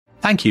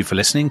Thank you for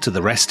listening to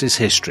The Rest is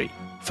History.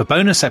 For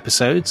bonus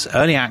episodes,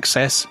 early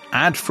access,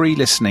 ad-free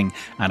listening,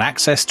 and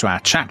access to our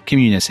chat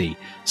community,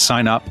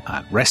 sign up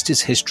at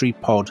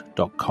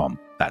restishistorypod.com.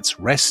 That's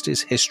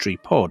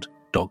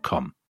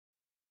restishistorypod.com.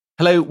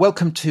 Hello,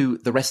 welcome to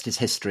The Rest is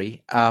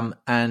History.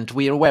 And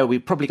we are aware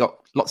we've probably got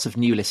lots of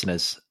new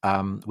listeners.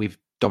 We've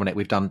done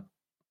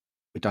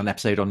an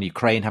episode on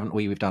Ukraine, haven't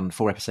we? We've done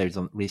 4 episodes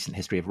on recent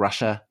history of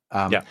Russia.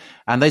 And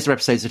those are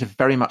episodes that have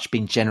very much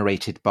been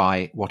generated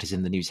by what is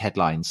in the news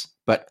headlines.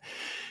 But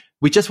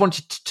we just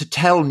wanted to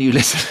tell new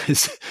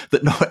listeners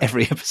that not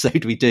every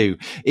episode we do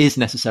is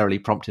necessarily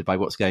prompted by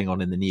what's going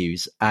on in the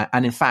news.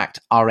 And in fact,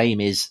 our aim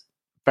is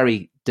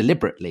very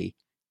deliberately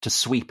to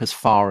sweep as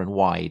far and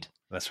wide.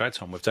 That's right,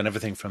 Tom. We've done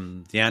everything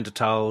from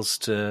Neanderthals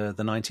to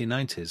the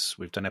 1990s.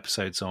 We've done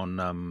episodes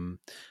on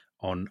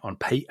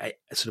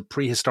sort of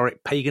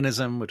prehistoric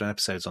paganism. We've done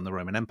episodes on the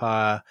Roman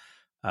Empire,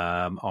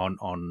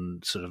 on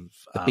sort of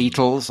the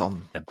Beatles,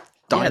 on the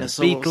dinosaurs,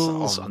 the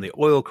Beatles, on the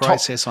oil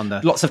crisis, on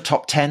the lots of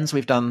top tens.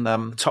 We've done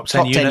top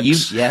 10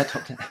 eunuchs,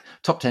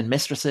 top 10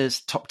 mistresses,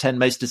 top 10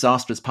 most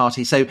disastrous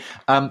parties. So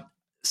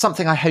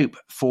something I hope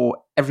for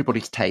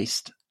everybody's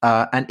taste.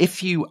 And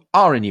if you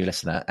are a new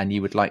listener and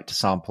you would like to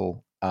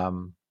sample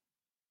some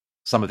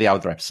of the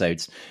other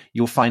episodes,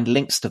 you'll find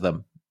links to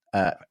them.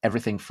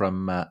 Everything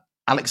from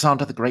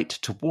Alexander the Great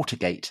to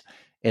Watergate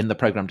in the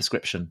program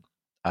description.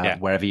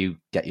 Wherever you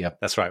get your...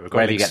 That's right. We've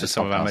got links to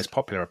some of our most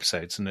popular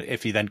episodes. And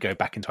if you then go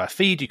back into our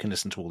feed, you can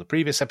listen to all the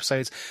previous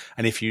episodes.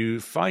 And if you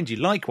find you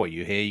like what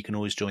you hear, you can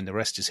always join the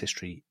Rest is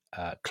History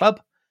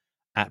Club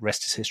at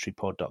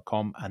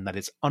restishistorypod.com. And that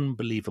is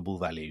unbelievable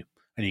value.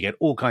 And you get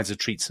all kinds of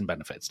treats and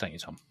benefits, don't you,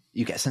 Tom?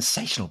 You get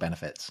sensational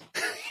benefits.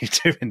 You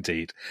do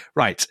indeed.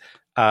 Right.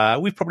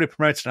 We've probably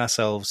promoted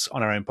ourselves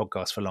on our own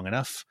podcast for long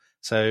enough.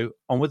 So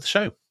on with the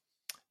show.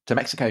 To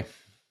Mexico.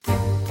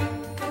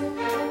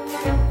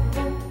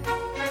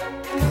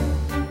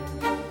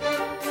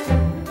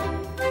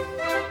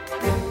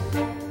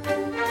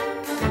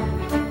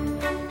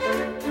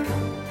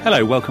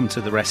 Hello, welcome to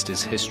The Rest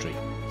is History.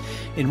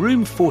 In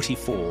room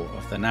 44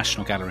 of the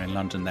National Gallery in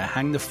London, there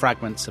hang the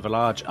fragments of a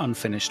large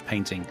unfinished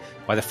painting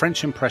by the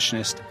French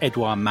Impressionist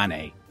Edouard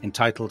Manet,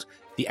 entitled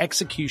The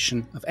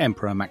Execution of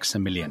Emperor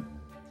Maximilian.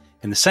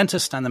 In the centre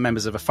stand the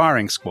members of a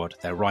firing squad,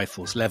 their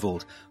rifles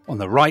levelled. On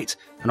the right,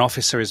 an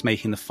officer is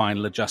making the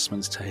final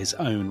adjustments to his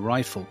own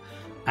rifle.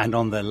 And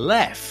on the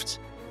left,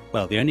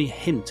 well, the only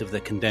hint of the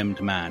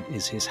condemned man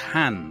is his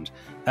hand.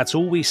 That's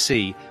all we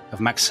see of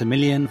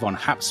Maximilian von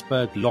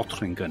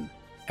Habsburg-Lothringen,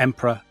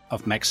 Emperor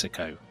of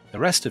Mexico. The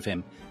rest of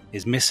him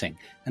is missing.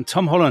 And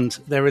Tom Holland,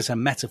 there is a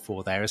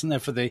metaphor there, isn't there,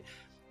 for the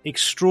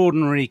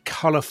extraordinary,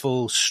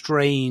 colourful,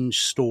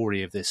 strange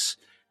story of this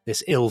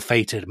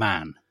ill-fated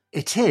man.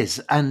 It is.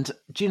 And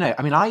do you know,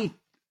 I mean, I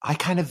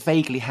kind of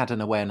vaguely had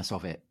an awareness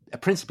of it,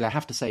 principally, I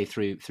have to say,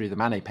 through the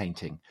Manet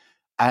painting.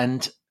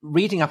 And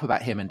reading up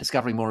about him and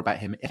discovering more about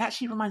him, it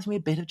actually reminds me a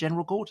bit of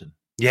General Gordon.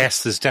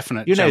 Yes, there's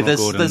definite General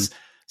Gordon.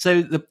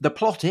 So the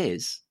plot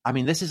is, I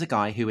mean, this is a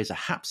guy who is a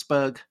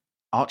Habsburg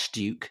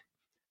Archduke,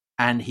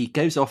 and he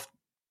goes off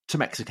to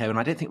Mexico, and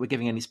I don't think we're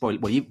giving any spoilers.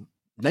 Well,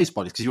 no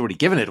spoilers, because you've already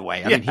given it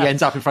away. I mean, he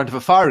ends up in front of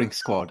a firing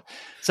squad.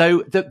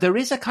 So there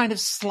is a kind of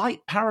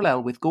slight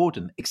parallel with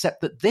Gordon,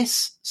 except that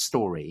this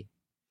story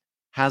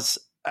has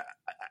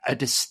a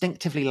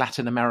distinctively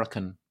Latin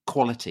American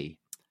quality.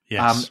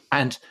 Yes.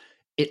 And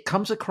it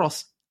comes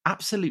across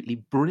absolutely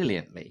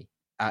brilliantly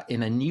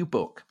in a new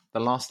book, The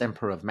Last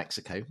Emperor of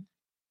Mexico,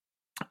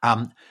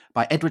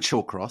 by Edward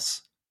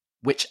Shawcross,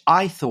 which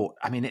I thought,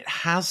 I mean, it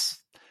has...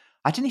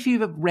 I don't know if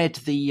you've ever read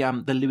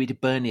the Louis de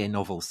Bernier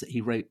novels that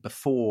he wrote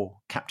before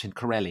Captain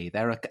Corelli.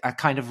 They're a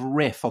kind of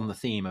riff on the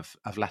theme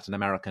of Latin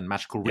American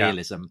magical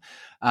realism.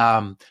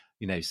 Thomas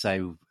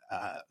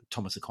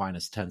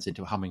Aquinas turns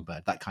into a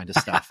hummingbird, that kind of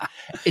stuff.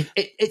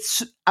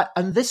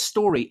 And this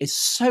story is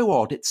so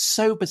odd. It's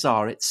so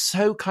bizarre. It's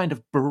so kind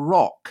of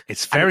baroque.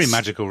 It's very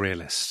magical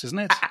realist, isn't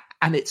it?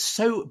 And it's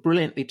so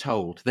brilliantly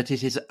told that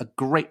it is a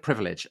great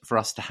privilege for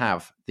us to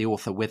have the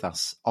author with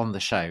us on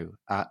the show.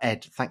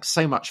 Ed, thanks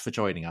so much for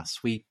joining us.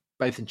 We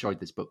both enjoyed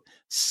this book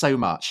so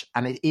much,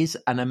 and it is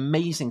an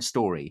amazing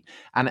story.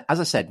 And as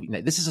I said,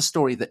 this is a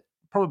story that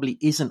probably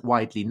isn't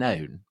widely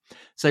known.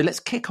 So let's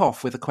kick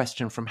off with a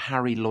question from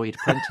Harry Lloyd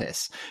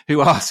Prentice,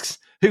 who asks,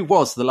 who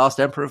was the last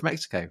emperor of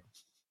Mexico?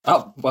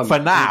 Oh, well, for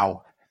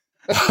now.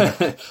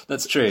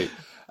 That's true.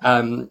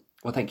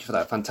 Well, thank you for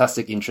that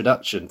fantastic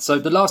introduction. So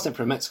the last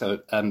emperor of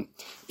Mexico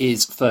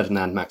is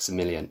Ferdinand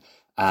Maximilian,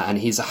 and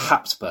he's a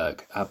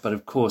Habsburg. But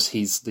of course,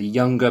 he's the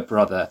younger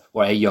brother,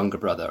 or a younger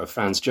brother, of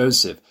Franz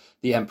Joseph,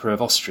 the Emperor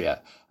of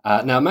Austria.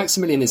 Now,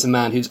 Maximilian is a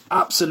man who's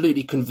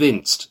absolutely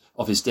convinced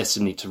of his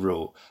destiny to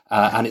rule,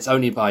 and it's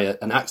only by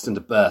an accident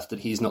of birth that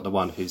he's not the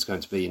one who's going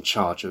to be in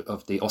charge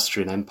of the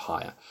Austrian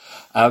Empire.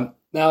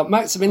 Now,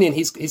 Maximilian,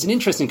 he's an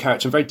interesting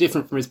character and very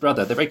different from his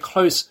brother. They're very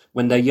close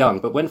when they're young,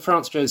 but when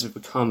Franz Joseph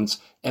becomes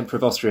Emperor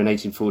of Austria in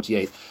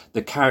 1848,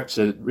 the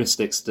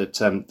characteristics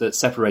that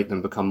separate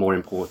them become more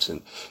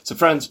important. So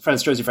Franz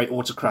Joseph, very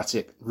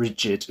autocratic,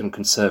 rigid and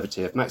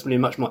conservative.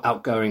 Maximilian, much more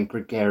outgoing,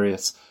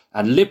 gregarious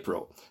and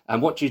liberal.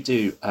 And what do you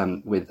do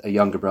with a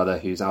younger brother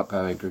who's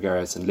outgoing,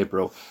 gregarious and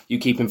liberal? You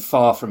keep him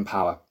far from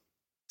power.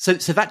 So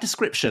that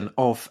description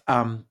of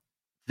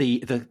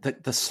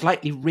the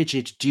slightly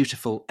rigid,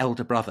 dutiful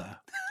elder brother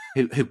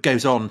who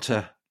goes on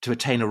to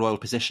attain a royal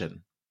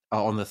position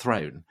on the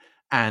throne,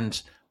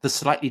 and the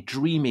slightly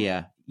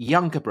dreamier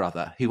younger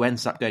brother who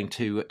ends up going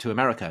to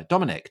America.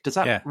 Dominic, does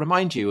that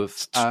remind you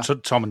of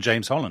Tom and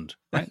James Holland?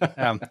 Right?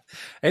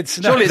 It's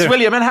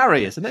William and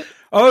Harry, isn't it?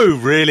 Oh,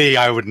 really?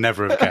 I would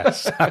never have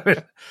guessed.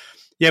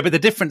 Yeah, but the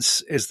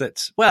difference is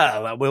that,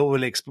 well,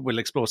 we'll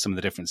explore some of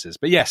the differences.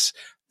 But yes,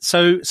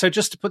 so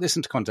just to put this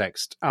into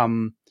context,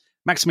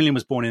 Maximilian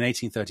was born in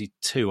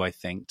 1832, I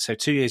think, so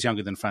 2 years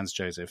younger than Franz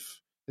Joseph.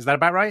 Is that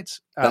about right?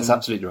 That's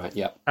absolutely right,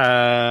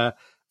 yeah.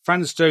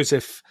 Franz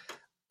Joseph,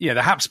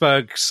 the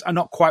Habsburgs are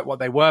not quite what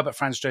they were, but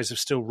Franz Joseph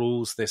still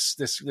rules this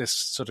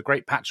sort of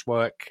great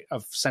patchwork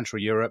of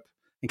Central Europe,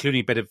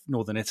 including a bit of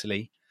northern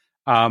Italy.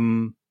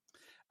 And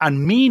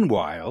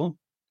meanwhile,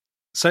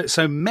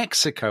 so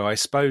Mexico, I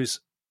suppose,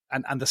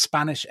 and the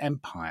Spanish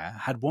Empire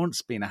had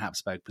once been a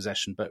Habsburg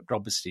possession, but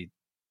obviously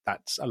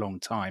that's a long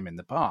time in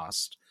the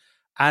past.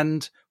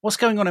 And what's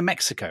going on in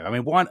Mexico? I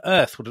mean, why on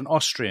earth would an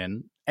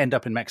Austrian end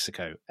up in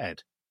Mexico,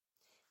 Ed?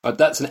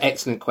 That's an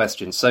excellent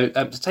question. So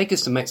to take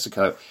us to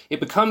Mexico, it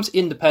becomes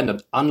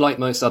independent, unlike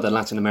most other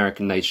Latin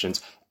American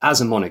nations,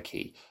 as a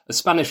monarchy. A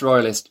Spanish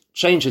royalist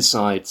changes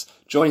sides,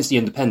 joins the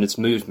independence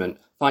movement,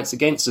 fights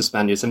against the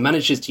Spaniards, and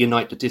manages to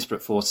unite the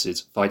disparate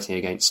forces fighting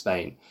against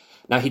Spain.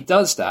 Now, he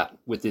does that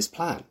with this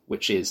plan,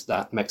 which is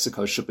that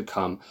Mexico should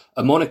become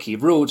a monarchy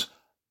ruled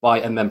by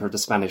a member of the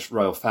Spanish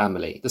royal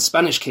family. The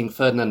Spanish king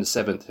Ferdinand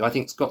VII, who I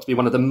think has got to be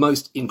one of the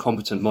most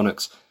incompetent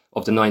monarchs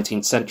of the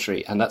 19th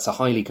century, and that's a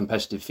highly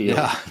competitive field,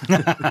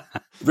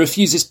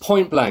 refuses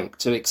point blank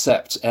to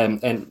accept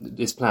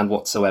this plan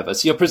whatsoever.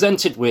 So you're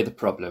presented with a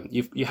problem.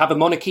 You have a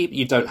monarchy, but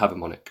you don't have a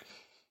monarch.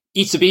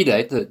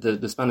 Iturbide,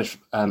 the Spanish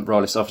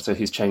royalist officer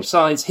who's changed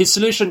sides, his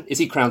solution is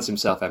he crowns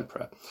himself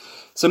emperor.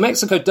 So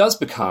Mexico does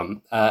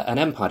become an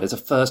empire. There's a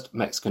first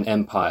Mexican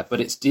empire,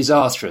 but it's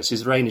disastrous.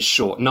 His reign is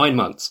short, 9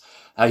 months.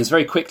 He's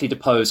very quickly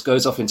deposed,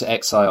 goes off into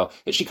exile.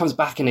 Actually comes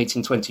back in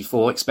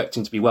 1824,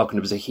 expecting to be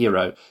welcomed as a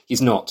hero.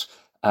 He's not.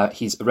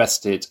 He's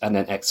arrested and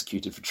then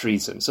executed for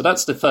treason. So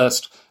that's the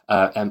first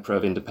emperor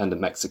of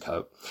independent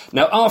Mexico.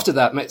 Now, after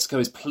that, Mexico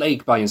is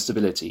plagued by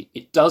instability.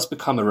 It does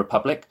become a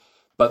republic,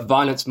 but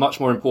violence much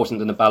more important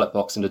than the ballot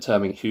box in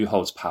determining who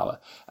holds power.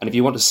 And if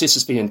you want a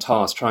Sisyphean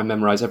task, try and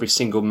memorize every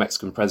single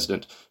Mexican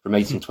president from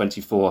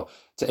 1824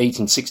 to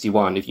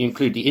 1861. If you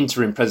include the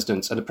interim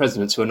presidents and the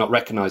presidents who are not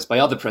recognized by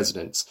other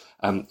presidents,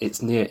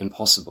 it's near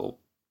impossible.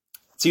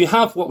 So you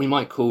have what we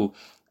might call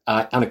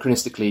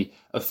anachronistically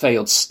a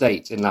failed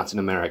state in Latin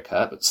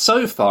America. But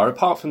so far,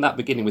 apart from that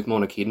beginning with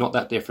monarchy, not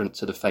that different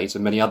to the fate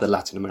of many other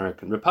Latin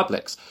American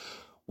republics.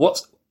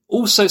 What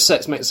also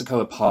sets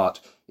Mexico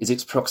apart is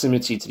its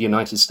proximity to the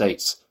United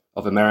States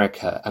of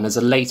America. And as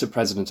a later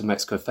president of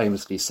Mexico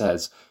famously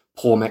says,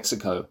 poor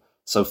Mexico,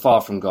 so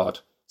far from God,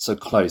 so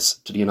close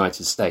to the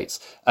United States.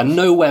 And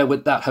nowhere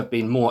would that have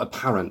been more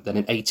apparent than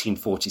in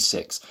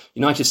 1846.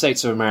 United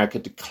States of America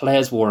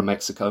declares war on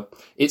Mexico.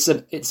 It's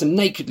a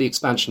nakedly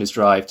expansionist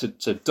drive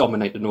to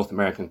dominate the North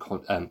American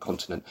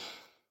continent.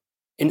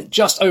 In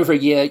just over a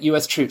year,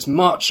 US troops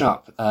march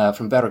up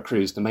from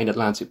Veracruz, the main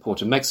Atlantic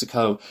port of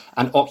Mexico,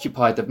 and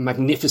occupy the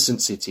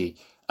magnificent city,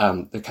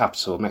 the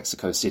capital,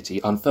 Mexico City,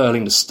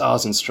 unfurling the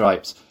stars and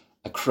stripes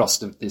across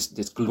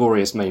this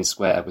glorious main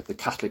square with the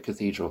Catholic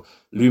cathedral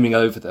looming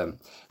over them.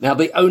 Now,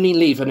 they only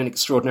leave at an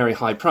extraordinary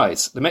high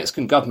price. The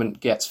Mexican government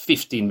gets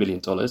 $15 million,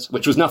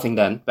 which was nothing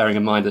then, bearing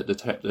in mind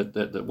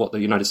that what the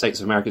United States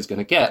of America is going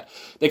to get.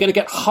 They're going to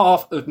get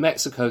half of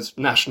Mexico's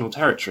national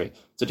territory.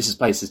 So this is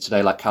places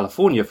today like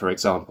California, for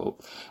example.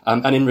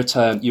 And in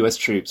return, US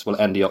troops will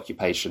end the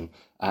occupation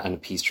and a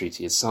peace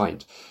treaty is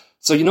signed.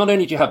 So not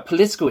only do you have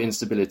political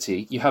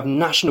instability, you have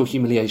national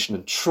humiliation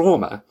and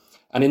trauma.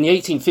 And in the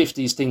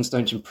 1850s, things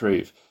don't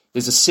improve.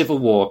 There's a civil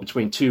war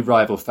between two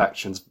rival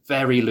factions,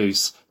 very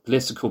loose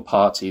political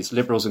parties,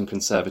 liberals and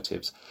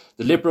conservatives.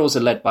 The liberals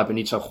are led by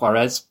Benito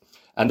Juarez,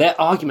 and their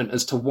argument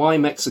as to why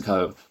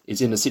Mexico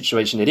is in the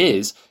situation it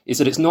is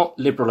that it's not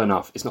liberal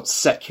enough, it's not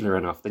secular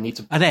enough. They need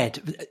to. And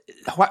Ed,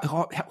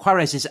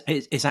 Juarez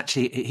is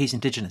actually he's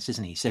indigenous,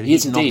 isn't he? So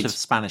he's not of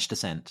Spanish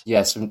descent.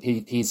 Yes,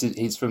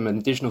 he's from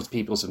indigenous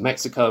peoples of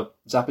Mexico,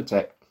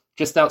 Zapotec,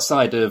 just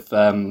outside of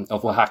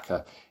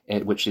Oaxaca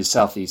which is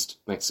southeast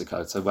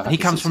Mexico. So he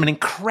comes from an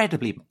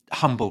incredibly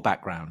humble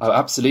background. Oh,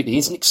 absolutely.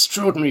 He's an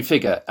extraordinary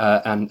figure.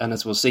 And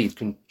as we'll see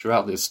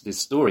throughout this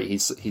story,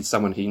 he's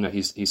someone who,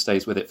 he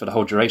stays with it for the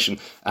whole duration,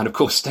 and of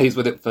course stays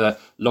with it for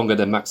longer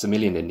than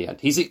Maximilian in the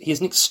end. He's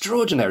an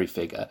extraordinary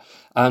figure,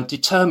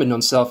 determined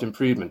on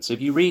self-improvement. So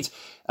if you read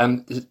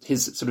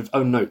his sort of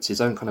own notes, his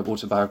own kind of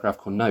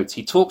autobiographical notes,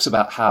 he talks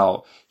about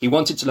how he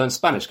wanted to learn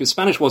Spanish, because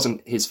Spanish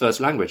wasn't his first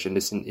language in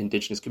this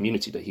indigenous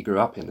community that he grew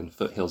up in the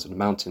foothills of the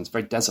mountains,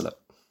 very desolate.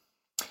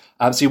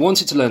 So he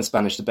wanted to learn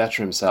Spanish to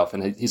better himself,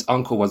 and his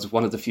uncle was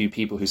one of the few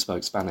people who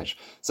spoke Spanish.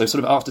 So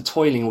sort of after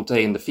toiling all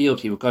day in the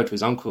field, he would go to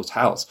his uncle's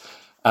house,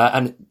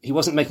 and he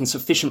wasn't making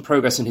sufficient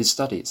progress in his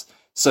studies.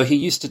 So he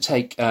used to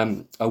take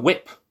a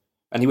whip,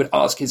 and he would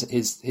ask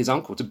his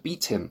uncle to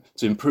beat him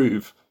to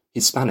improve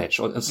his Spanish.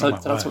 So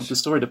that's what the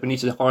story that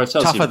Benito Juárez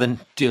tells you. Tougher than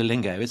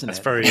Duolingo, isn't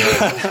it?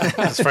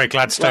 That's very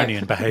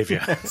Gladstonian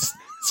behaviour.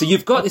 So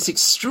you've got this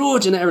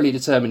extraordinarily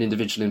determined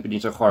individual in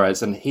Benito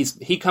Juárez, and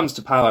he comes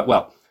to power.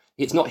 Well,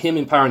 it's not him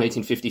in power in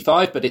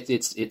 1855, but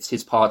it's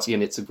his party,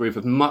 and it's a group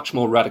of much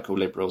more radical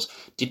liberals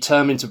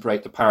determined to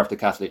break the power of the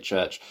Catholic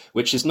Church,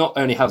 which is not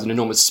only has an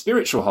enormous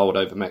spiritual hold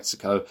over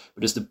Mexico,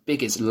 but is the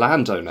biggest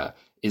landowner,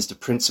 is the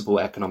principal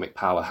economic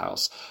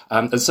powerhouse.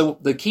 And so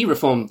the key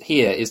reform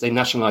here is they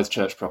nationalize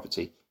church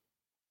property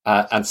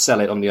and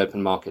sell it on the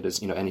open market,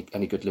 as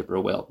any good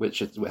liberal will, which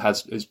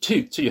has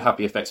two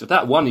happy effects of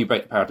that. One, you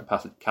break the power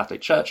of the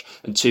Catholic Church,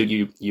 and two,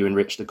 you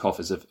enrich the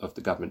coffers of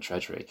the government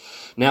treasury.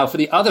 Now, for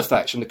the other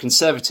faction, the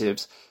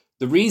conservatives,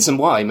 the reason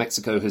why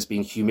Mexico has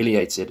been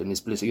humiliated and is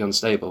politically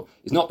unstable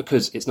is not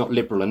because it's not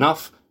liberal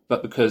enough,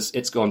 but because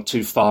it's gone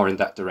too far in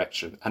that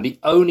direction. And the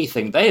only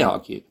thing they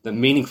argue that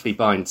meaningfully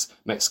binds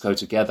Mexico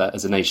together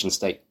as a nation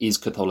state is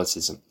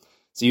Catholicism.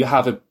 So you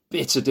have a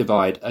bitter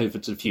divide over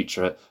to the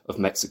future of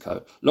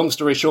Mexico. Long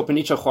story short,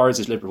 Benito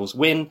Juárez's liberals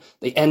win.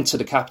 They enter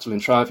the capital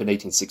in triumph in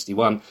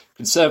 1861.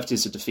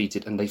 Conservatives are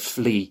defeated and they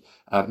flee,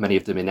 many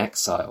of them in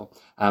exile.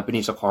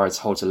 Benito Juárez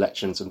holds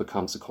elections and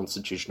becomes the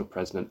constitutional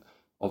president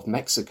of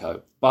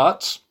Mexico.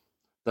 But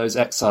those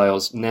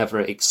exiles never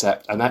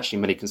accept, and actually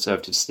many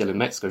conservatives still in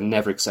Mexico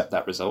never accept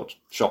that result.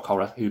 Shock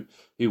horror. Who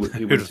would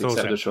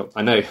accept the shock?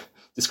 I know.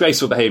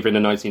 Disgraceful behaviour in the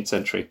 19th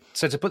century.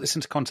 So to put this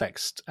into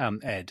context,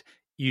 Ed,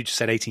 you just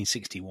said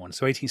 1861.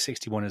 So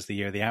 1861 is the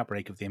year of the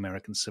outbreak of the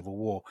American Civil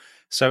War.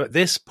 So at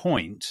this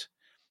point,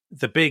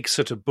 the big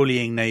sort of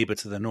bullying neighbor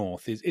to the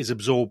north is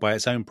absorbed by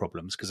its own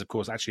problems, because, of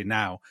course, actually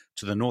now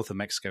to the north of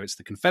Mexico, it's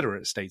the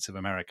Confederate States of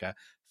America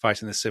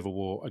fighting the Civil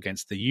War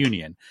against the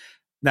Union.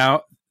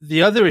 Now,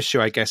 the other issue,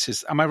 I guess,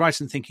 is, am I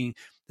right in thinking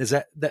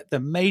that the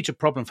major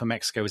problem for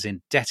Mexico is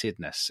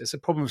indebtedness? It's a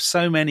problem of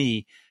so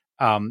many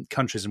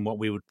countries in what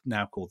we would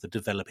now call the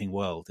developing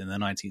world in the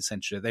 19th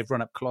century. They've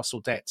run up colossal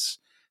debts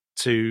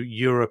to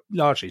Europe,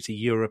 largely to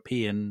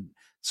European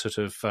sort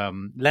of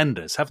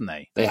lenders, haven't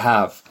they? They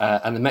have.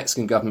 And the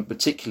Mexican government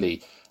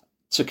particularly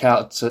took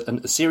out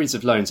a series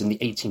of loans in the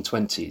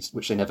 1820s,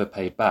 which they never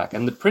paid back.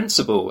 And the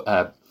principal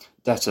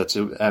debtor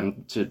to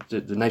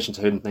the nation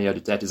to whom they owed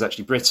a debt is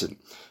actually Britain.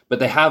 But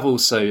they have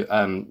also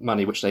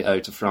money which they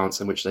owe to France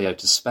and which they owe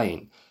to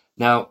Spain.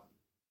 Now,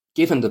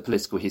 given the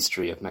political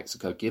history of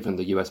Mexico, given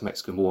the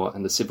US-Mexican War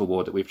and the Civil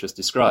War that we've just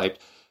described,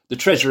 the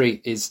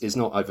treasury is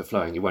not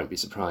overflowing, you won't be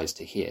surprised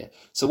to hear.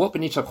 So what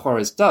Benito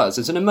Juárez does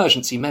as an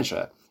emergency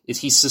measure is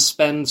he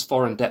suspends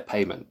foreign debt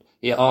payment.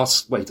 He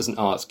doesn't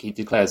ask, he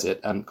declares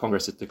it,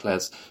 Congress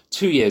declares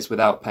 2 years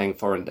without paying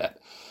foreign debt.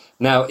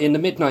 Now, in the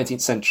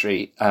mid-19th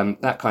century,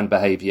 that kind of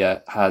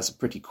behaviour has a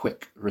pretty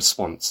quick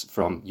response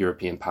from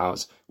European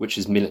powers, which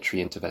is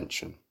military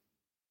intervention.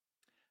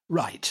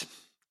 Right.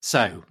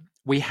 So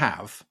we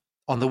have,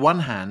 on the one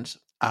hand,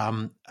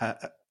 a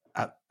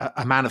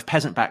man of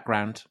peasant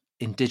background,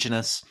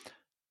 indigenous,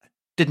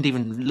 didn't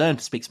even learn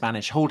to speak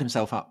Spanish, hauled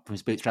himself up from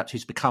his bootstraps,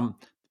 who's become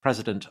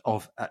president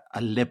of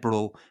a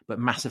liberal but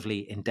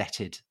massively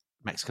indebted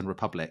Mexican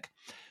Republic.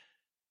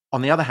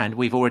 On the other hand,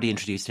 we've already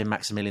introduced him,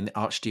 Maximilian the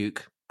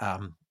Archduke,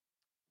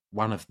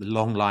 one of the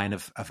long line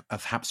of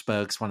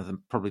Habsburgs, one of the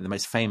probably the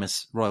most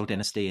famous royal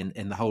dynasty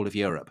in the whole of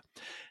Europe.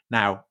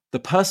 Now, the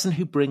person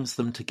who brings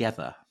them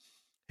together,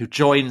 who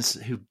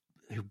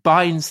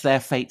binds their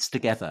fates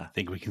together. I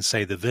think we can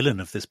say the villain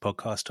of this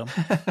podcast, Tom.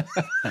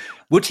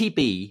 Would he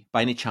be,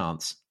 by any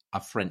chance,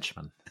 a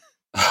Frenchman?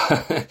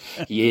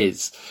 He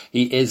is.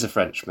 He is a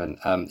Frenchman.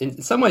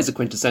 In some ways a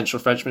quintessential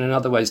Frenchman, in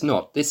other ways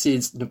not. This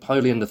is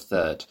Napoleon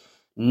III,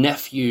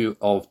 nephew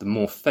of the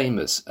more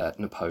famous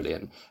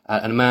Napoleon.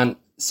 And a man,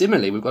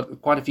 similarly, we've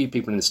got quite a few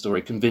people in the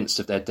story convinced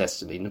of their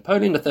destiny.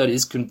 Napoleon III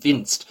is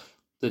convinced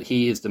that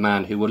he is the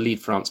man who will lead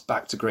France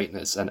back to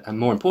greatness and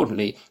more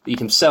importantly, lead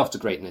himself to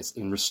greatness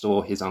and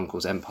restore his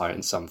uncle's empire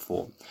in some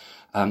form,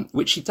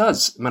 which he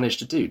does manage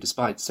to do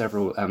despite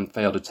several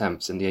failed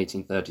attempts in the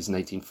 1830s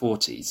and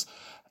 1840s.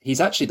 He's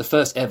actually the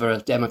first ever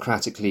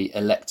democratically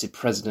elected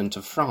president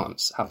of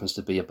France, happens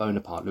to be a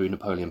Bonaparte, Louis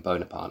Napoleon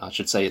Bonaparte. I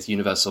should say it's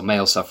universal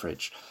male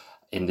suffrage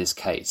in this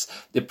case.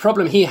 The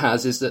problem he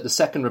has is that the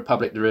Second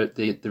Republic,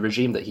 the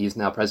regime that he is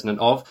now president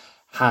of,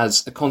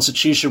 has a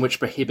constitution which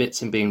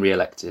prohibits him being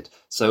re-elected.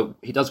 So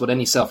he does what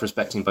any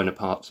self-respecting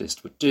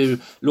Bonapartist would do,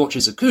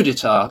 launches a coup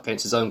d'etat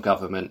against his own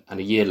government, and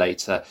a year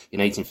later, in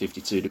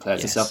 1852,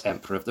 declares himself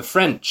Emperor of the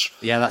French.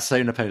 Yeah, that's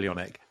so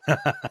Napoleonic.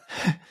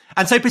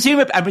 And so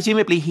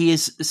presumably he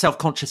is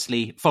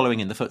self-consciously following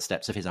in the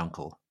footsteps of his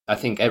uncle. I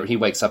think he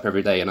wakes up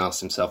every day and asks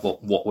himself,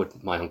 what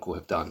would my uncle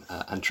have done?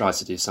 And tries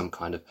to do some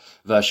kind of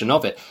version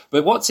of it.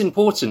 But what's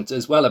important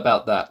as well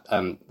about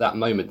that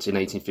moment in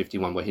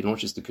 1851 where he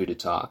launches the coup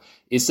d'etat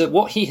is that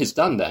what he has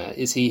done there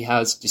is he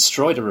has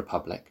destroyed a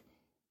republic,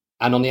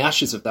 and on the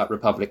ashes of that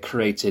republic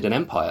created an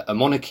empire, a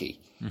monarchy.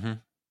 Mm-hmm.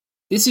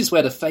 This is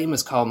where the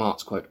famous Karl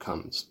Marx quote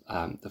comes.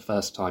 The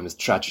first time as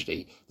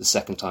tragedy, the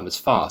second time as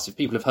farce. If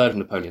people have heard of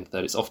Napoleon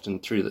III, it's often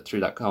through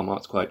that Karl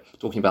Marx quote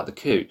talking about the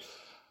coup.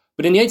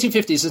 But in the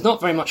 1850s, there's not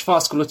very much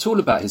farcical at all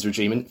about his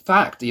regime. In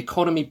fact, the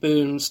economy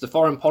booms, the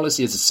foreign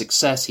policy is a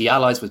success. He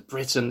allies with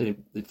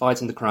Britain, they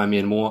fight in the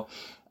Crimean War.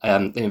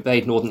 They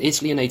invade northern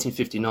Italy in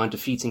 1859,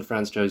 defeating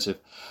Franz Joseph.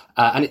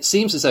 And it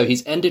seems as though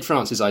he's ended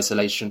France's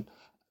isolation,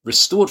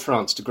 restored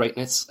France to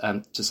greatness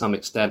to some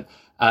extent,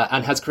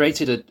 and has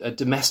created a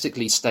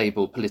domestically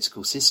stable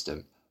political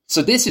system.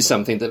 So this is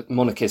something that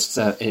monarchists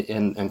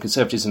and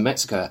conservatives in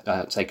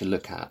Mexico take a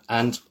look at.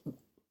 And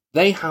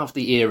they have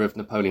the ear of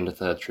Napoleon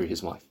III through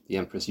his wife, the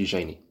Empress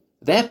Eugenie.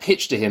 Their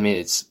pitch to him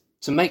is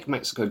to make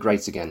Mexico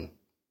great again,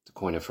 to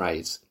coin a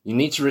phrase. You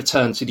need to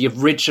return to the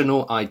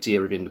original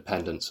idea of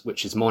independence,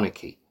 which is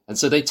monarchy. And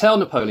so they tell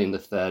Napoleon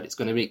III it's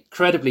going to be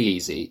incredibly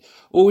easy.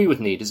 All we would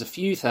need is a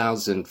few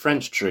thousand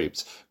French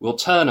troops. We'll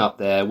turn up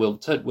there. We'll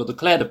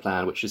declare the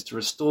plan, which is to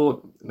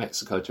restore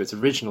Mexico to its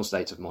original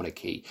state of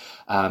monarchy.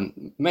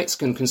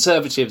 Mexican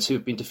conservatives who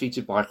have been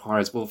defeated by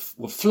Juarez will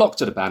flock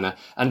to the banner.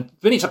 And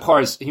Benito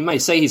Juarez, you may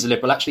say he's a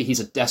liberal, actually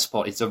he's a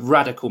despot. It's a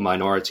radical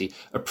minority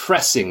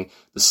oppressing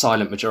the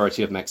silent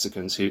majority of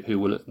Mexicans who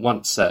will,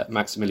 once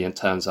Maximilian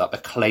turns up,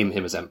 acclaim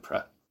him as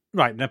emperor.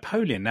 Right,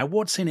 Napoleon. Now,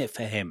 what's in it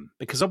for him?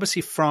 Because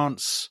obviously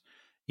France,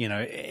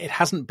 it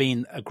hasn't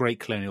been a great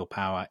colonial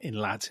power in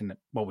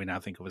what we now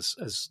think of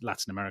as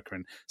Latin America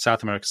and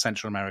South America,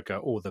 Central America,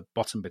 or the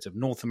bottom bit of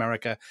North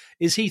America.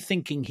 Is he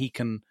thinking he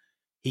can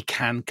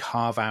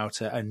carve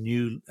out a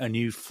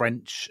new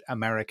French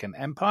American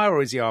empire,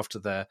 or is he after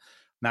the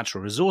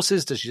natural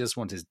resources? Does he just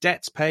want his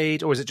debts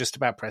paid, or is it just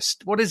about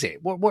what is it?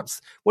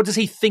 What does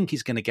he think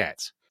he's going to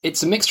get?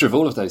 It's a mixture of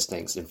all of those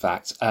things, in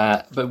fact.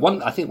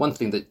 But I think one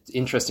thing that's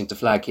interesting to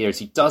flag here is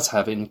he does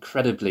have an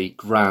incredibly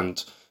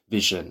grand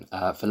vision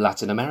for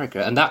Latin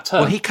America, and that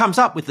term. Well, he comes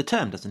up with the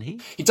term, doesn't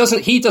he? He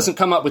doesn't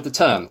come up with the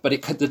term, but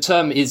the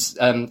term is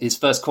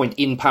first coined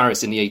in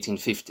Paris in the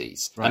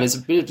 1850s, right. And there's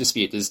a bit of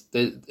dispute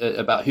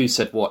about who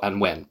said what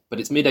and when. But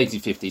it's mid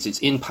 1850s. It's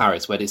in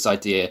Paris where this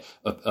idea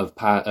of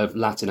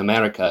Latin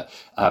America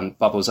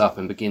bubbles up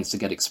and begins to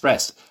get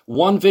expressed.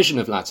 One vision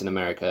of Latin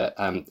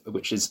America,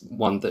 which is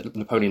one that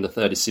Napoleon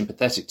III is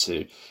sympathetic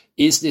to,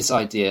 is this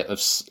idea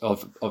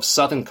of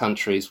southern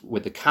countries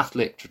with the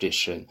Catholic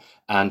tradition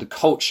and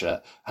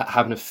culture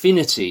have an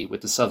affinity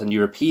with the southern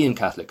European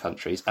Catholic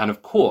countries, and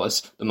of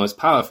course the most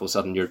powerful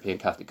southern European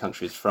Catholic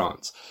country is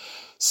France.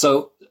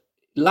 So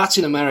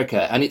Latin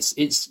America, and it's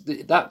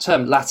that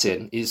term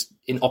Latin is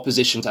in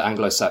opposition to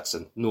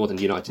Anglo-Saxon, northern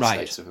United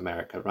States of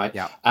America, right?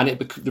 Yeah. And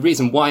the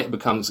reason why it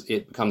becomes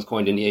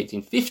coined in the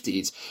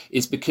 1850s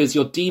is because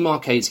you're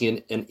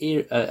demarcating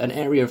an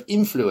area of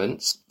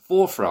influence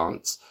for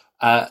France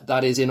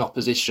that is in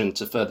opposition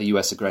to further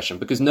US aggression,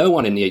 because no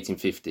one in the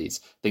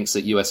 1850s thinks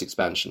that US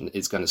expansion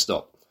is going to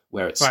stop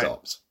where it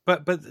stops.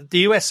 But the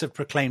US have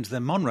proclaimed the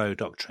Monroe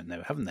Doctrine,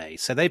 though, haven't they?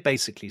 So they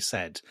basically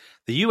said,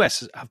 the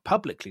US have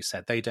publicly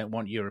said they don't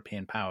want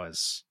European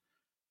powers,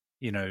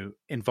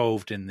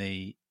 involved in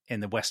the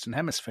Western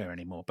Hemisphere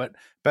anymore. But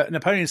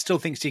Napoleon still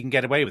thinks he can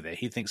get away with it.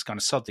 He thinks kind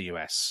of sod the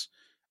US.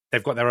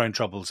 They've got their own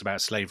troubles about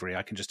slavery.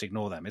 I can just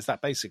ignore them. Is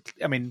that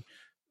basically,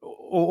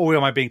 or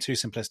am I being too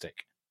simplistic?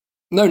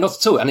 No, not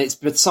at all. And it's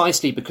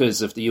precisely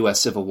because of the US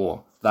Civil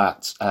War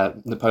that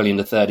Napoleon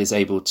III is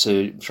able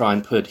to try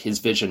and put his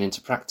vision into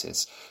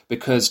practice.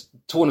 Because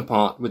torn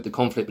apart with the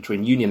conflict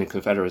between Union and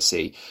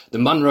Confederacy, the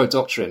Monroe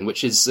Doctrine,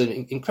 which is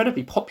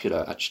incredibly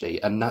popular,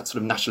 actually, and that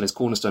sort of nationalist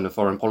cornerstone of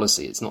foreign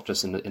policy, it's not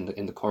just in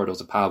the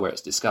corridors of power where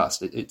it's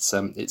discussed. It's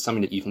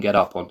something that you can get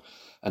up on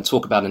and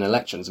talk about in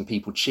elections and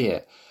people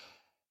cheer.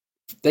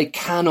 They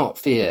cannot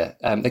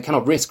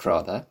risk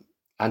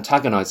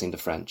antagonizing the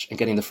French and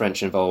getting the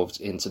French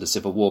involved into the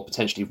Civil War,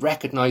 potentially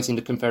recognizing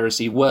the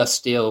Confederacy, worse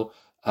still,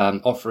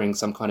 offering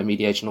some kind of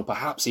mediation or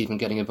perhaps even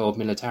getting involved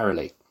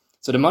militarily.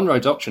 So the Monroe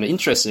Doctrine,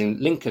 interesting,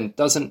 Lincoln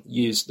doesn't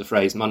use the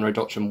phrase Monroe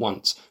Doctrine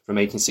once from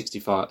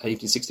 1861 to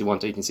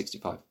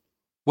 1865.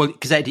 Well,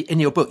 because Eddie, in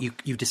your book,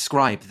 you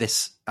describe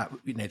this,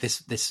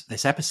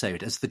 this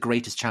episode as the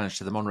greatest challenge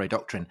to the Monroe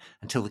Doctrine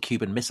until the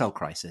Cuban Missile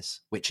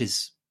Crisis, which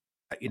is,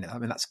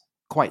 that's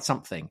quite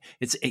something.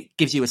 It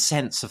gives you a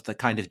sense of the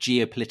kind of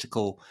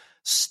geopolitical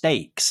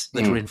stakes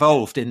that are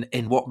involved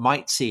in what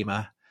might seem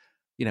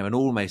an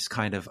almost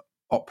kind of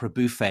opera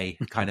buffet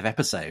kind of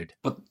episode.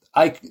 But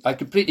I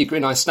completely agree,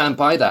 and I stand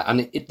by that.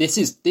 And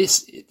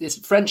this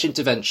French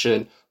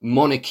intervention,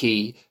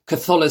 monarchy,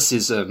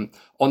 Catholicism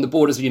on the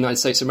borders of the United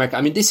States of America.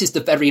 I mean, this is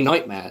the very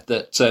nightmare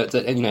that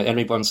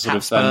everyone's sort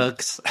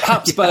Habsburgs. of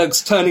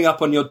Habsburgs turning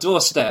up on your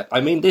doorstep.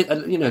 I mean,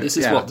 this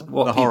is what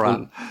the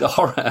horror. The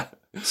horror.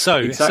 So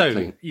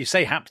you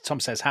say Tom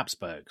says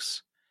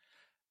Habsburgs.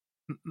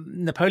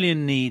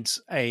 Napoleon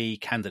needs a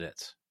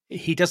candidate.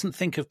 He doesn't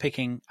think of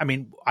picking. I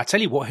mean, I tell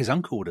you what his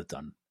uncle would have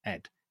done,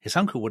 Ed. His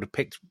uncle would have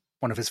picked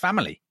one of his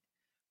family.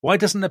 Why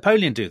doesn't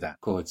Napoleon do that?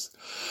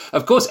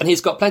 Of course, and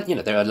he's got plenty.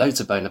 There are loads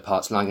of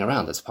Bonapartes lying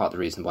around. That's part of the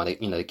reason why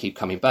they keep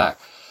coming back.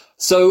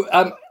 So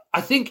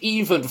I think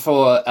even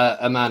for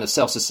a man as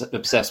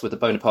self-obsessed with the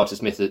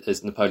Bonapartist myth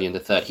as Napoleon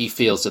III, he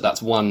feels that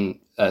that's one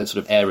sort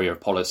of area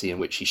of policy in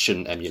which he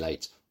shouldn't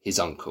emulate his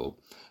uncle.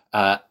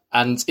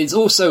 And it's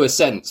also a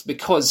sense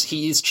because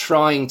he is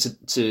trying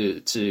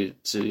to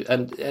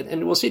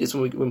and we'll see this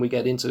when we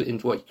get into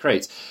what he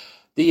creates.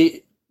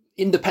 The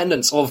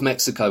independence of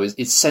Mexico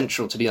is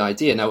central to the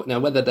idea. Now,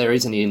 whether there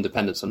is any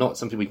independence or not,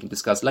 something we can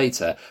discuss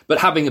later. But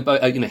having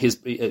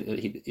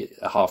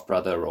a half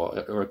brother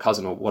or a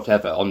cousin or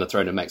whatever on the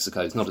throne of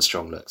Mexico is not a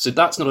strong look. So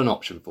that's not an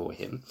option for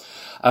him.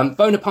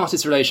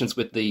 Bonaparte's relations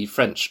with the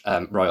French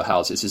royal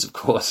houses is, of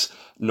course,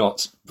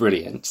 not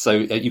brilliant. So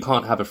you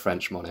can't have a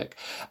French monarch.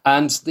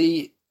 And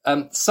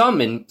some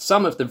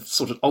of the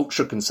sort of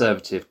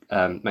ultra-conservative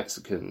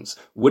Mexicans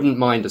wouldn't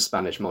mind a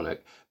Spanish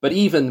monarch, but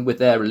even with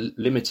their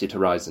limited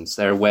horizons,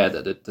 they're aware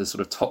that the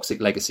sort of toxic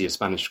legacy of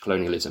Spanish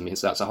colonialism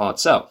means that's a hard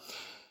sell.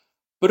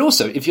 But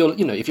also, if you're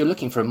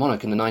looking for a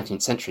monarch in the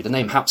 19th century, the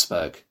name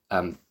Habsburg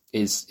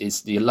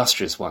is the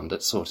illustrious one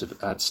that sort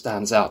of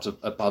stands out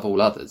above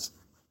all others.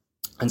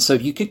 And so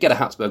if you could get a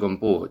Habsburg on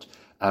board,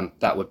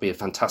 that would be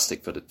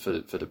fantastic for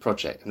the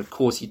project. And of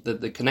course,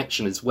 the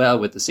connection as well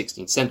with the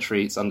 16th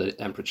century, it's under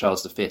Emperor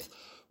Charles V,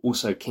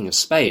 also King of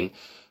Spain,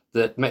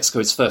 that Mexico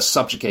is first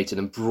subjugated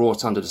and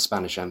brought under the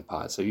Spanish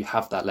Empire. So you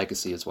have that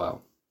legacy as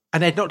well.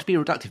 And Ed, not to be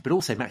reductive, but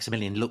also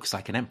Maximilian looks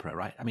like an emperor,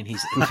 right? I mean,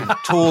 he's a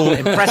tall,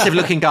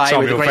 impressive-looking guy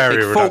with a great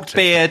big forked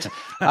beard.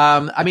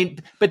 I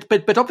mean,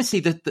 but obviously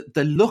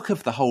the look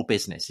of the whole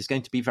business is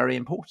going to be very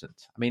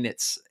important. I mean,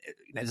 there's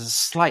a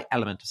slight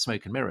element of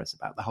smoke and mirrors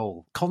about the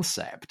whole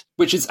concept,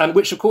 which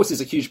of course is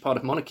a huge part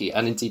of monarchy,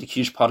 and indeed a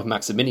huge part of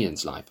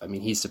Maximilian's life. I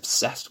mean, he's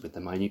obsessed with the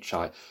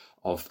minutiae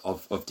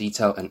of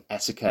detail and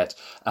etiquette,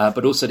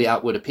 but also the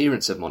outward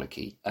appearance of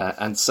monarchy.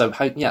 And so,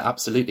 yeah,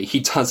 absolutely, he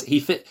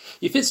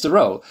fits the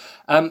role.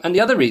 And the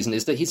other reason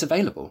is that he's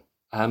available,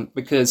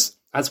 because,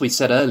 as we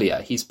said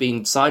earlier, he's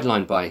been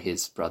sidelined by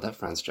his brother,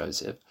 Franz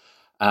Joseph.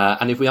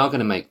 And if we are going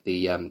to make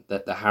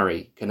the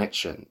Harry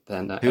connection,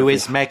 then who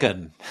is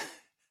Meghan?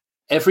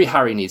 Every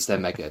Harry needs their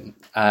Meghan,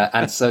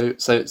 and so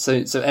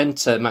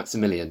enter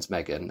Maximilian's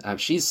Meghan.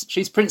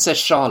 She's Princess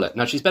Charlotte.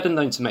 Now, she's better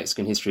known to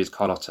Mexican history as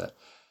Carlotta.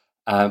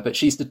 But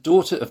she's the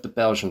daughter of the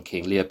Belgian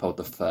king, Leopold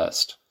I,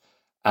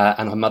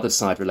 and her mother's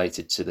side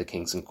related to the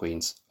kings and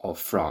queens of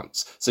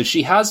France. So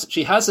she has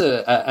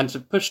and to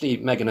push the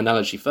Meghan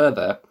analogy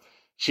further,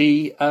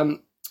 she,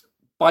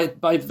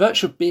 by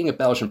virtue of being a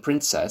Belgian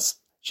princess,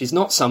 she's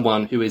not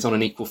someone who is on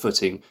an equal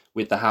footing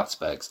with the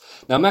Habsburgs.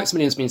 Now,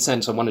 Maximilian's been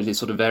sent on one of his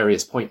sort of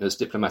various pointless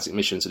diplomatic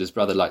missions that his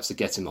brother likes to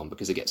get him on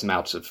because it gets him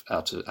out of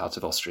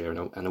Austria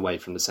and away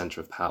from the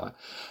centre of power.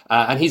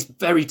 And he's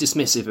very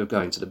dismissive of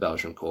going to the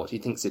Belgian court. He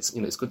thinks it's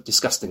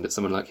disgusting that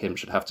someone like him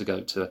should have to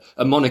go to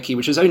a monarchy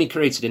which was only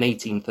created in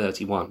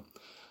 1831.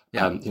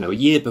 Yeah. A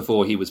year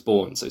before he was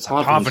born, so it's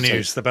hard for him to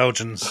take the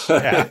Belgians.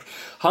 Yeah.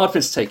 Hard for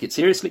him to take it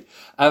seriously.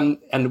 And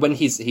when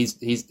he's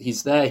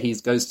there, he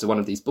goes to one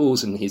of these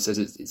balls and he says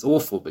it's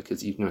awful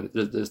because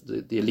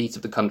the elite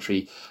of the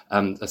country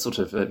are sort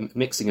of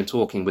mixing and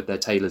talking with their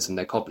tailors and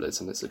their cobblers,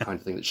 and it's the kind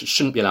of thing that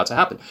shouldn't be allowed to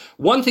happen.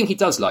 One thing he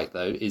does like,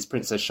 though, is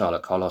Princess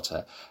Charlotte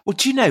Carlotta. Well,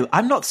 do you know,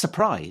 I'm not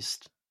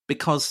surprised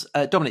because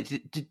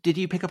Dominic, did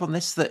you pick up on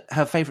this, that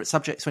her favourite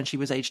subjects when she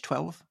was age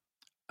 12?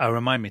 Oh,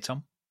 remind me,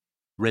 Tom.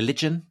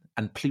 Religion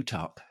and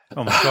Plutarch.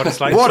 Oh my God!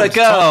 It's like what a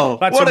girl!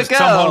 What a girl!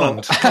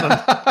 Tom Holland.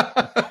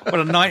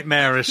 What a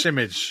nightmarish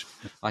image!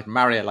 I'd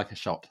marry her like a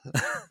shot.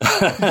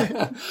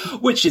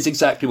 Which is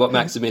exactly what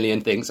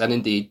Maximilian thinks, and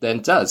indeed then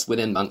does.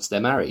 Within months,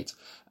 they're married,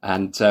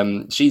 and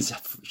she's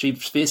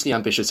fiercely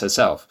ambitious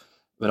herself.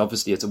 But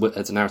obviously,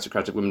 as an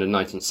aristocratic woman in the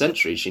 19th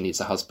century, she needs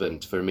a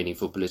husband for a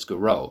meaningful political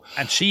role.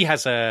 And she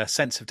has a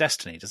sense of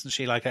destiny, doesn't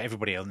she? Like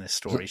everybody on this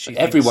story,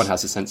 everyone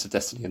has a sense of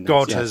destiny. In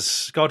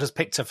this, God has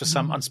picked her for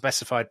some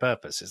unspecified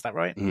purpose. Is that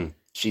right? Mm.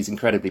 She's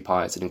incredibly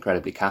pious and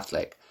incredibly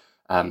Catholic,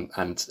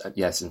 and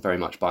very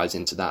much buys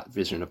into that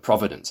vision of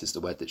providence. Is the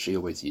word that she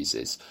always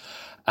uses.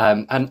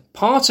 And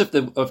part of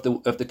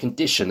the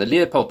condition that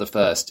Leopold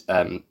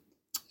I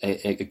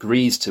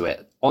agrees to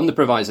it on the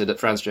proviso that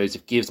Franz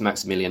Joseph gives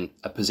Maximilian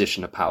a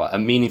position of power, a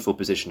meaningful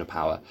position of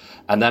power,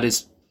 and that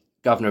is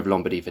governor of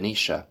Lombardy,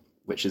 Venetia,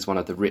 which is one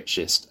of the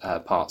richest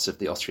parts of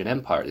the Austrian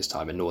Empire at this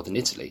time in northern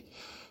Italy.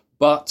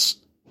 But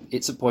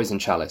it's a poison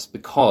chalice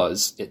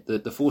because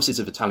the forces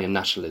of Italian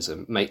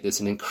nationalism make this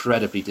an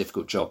incredibly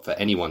difficult job for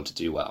anyone to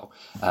do well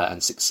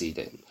and succeed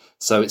in.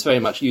 So it's very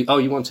much, you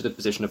wanted a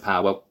position of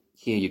power. Well,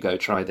 here you go,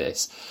 try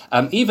this.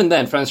 Even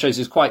then, Franz Joseph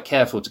was quite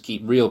careful to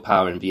keep real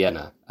power in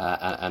Vienna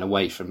and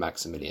away from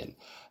Maximilian.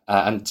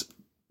 And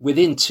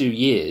within 2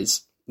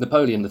 years,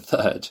 Napoleon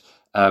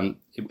III,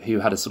 who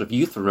had a sort of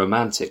youthful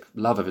romantic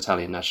love of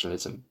Italian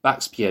nationalism,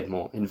 backs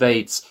Piedmont,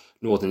 invades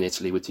northern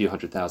Italy with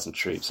 200,000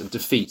 troops and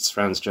defeats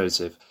Franz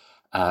Joseph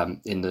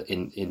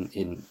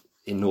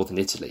in northern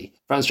Italy.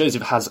 Franz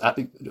Joseph has,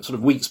 sort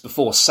of weeks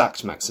before,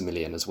 sacked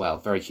Maximilian as well,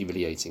 very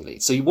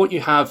humiliatingly. So what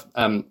you have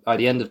by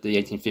the end of the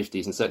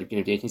 1850s and certainly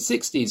beginning of the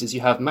 1860s is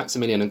you have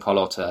Maximilian and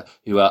Carlotta,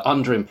 who are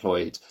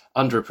underemployed,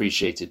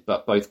 underappreciated,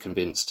 but both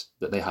convinced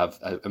that they have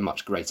a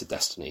much greater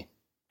destiny.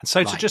 And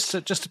so just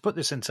to put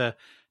this into,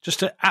 just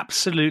to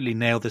absolutely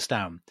nail this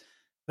down,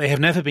 they have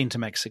never been to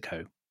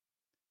Mexico.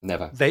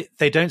 Never.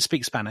 They don't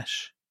speak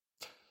Spanish.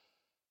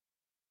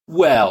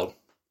 Well,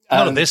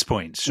 not at this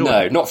point, sure.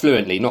 No, not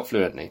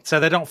fluently. So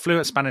they're not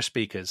fluent Spanish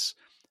speakers.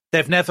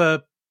 They've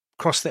never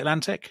crossed the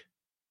Atlantic?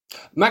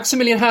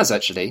 Maximilian has,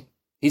 actually.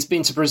 He's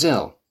been to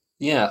Brazil.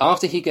 Yeah,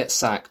 after he gets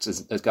sacked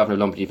as governor of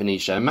Lombardy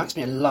Venetia,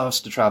 Maximilian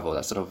loves to travel.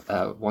 That sort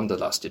of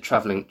wanderlust,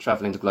 traveling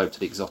the globe to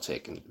the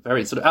exotic, and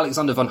very sort of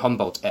Alexander von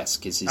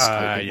Humboldt-esque is his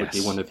would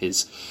be one of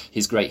his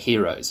great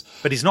heroes.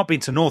 But he's not been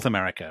to North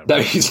America. Right?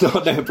 No, he's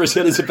not. No,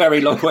 Brazil is a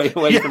very long way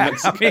away from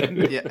Mexico. I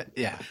mean,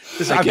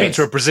 I've been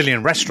to a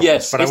Brazilian restaurant,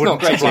 yes, but I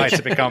wouldn't apply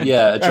to become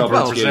a job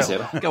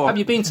Brazil. Go on. Have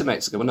you been to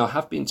Mexico? Well, no, I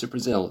have been to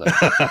Brazil, though.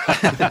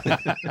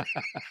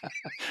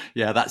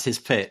 Yeah, that's his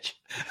pitch.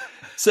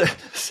 So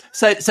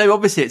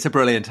obviously it's a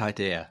brilliant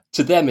idea.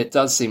 To them, it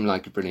does seem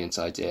like a brilliant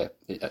idea.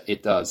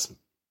 It does.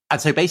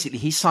 And so basically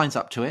he signs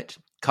up to it.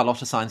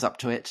 Carlotta signs up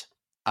to it.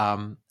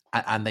 And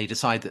they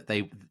decide that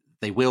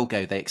they will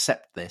go. They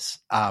accept this.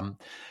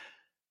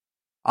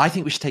 I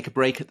think we should take a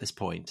break at this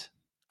point.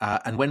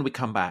 And when we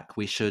come back,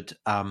 we should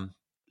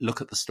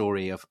look at the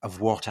story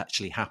of what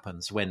actually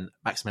happens when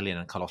Maximilian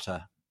and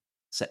Carlotta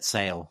set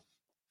sail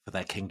for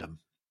their kingdom.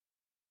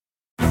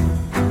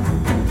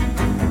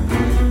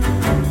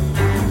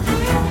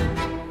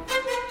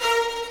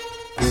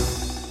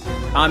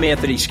 I'm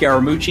Anthony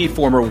Scaramucci,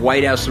 former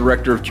White House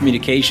Director of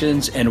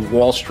Communications and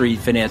Wall Street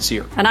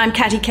financier. And I'm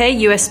Katty Kay,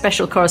 US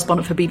Special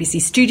Correspondent for BBC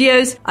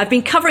Studios. I've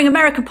been covering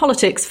American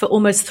politics for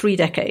almost 3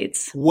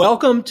 decades.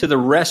 Welcome to The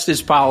Rest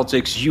is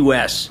Politics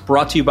US,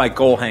 brought to you by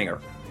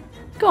Goalhanger.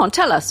 Go on,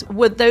 tell us,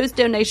 were those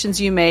donations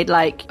you made,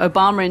 like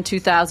Obama in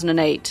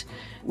 2008,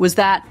 was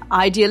that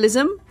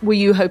idealism? Were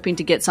you hoping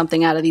to get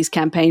something out of these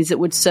campaigns that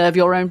would serve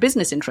your own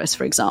business interests,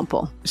 for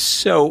example?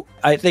 So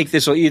I think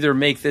this will either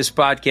make this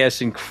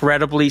podcast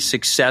incredibly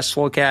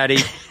successful, Katty,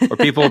 or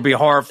people will be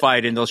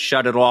horrified and they'll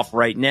shut it off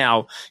right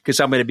now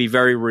because I'm going to be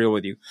very real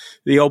with you.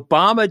 The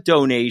Obama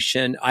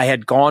donation, I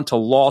had gone to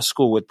law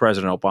school with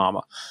President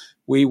Obama.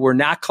 We were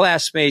not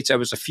classmates. I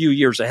was a few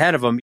years ahead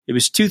of him. It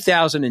was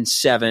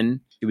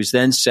 2007. He was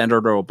then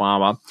Senator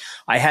Obama.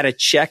 I had a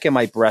check in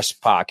my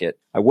breast pocket.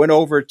 I went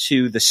over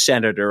to the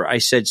senator. I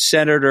said,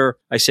 Senator,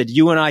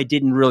 you and I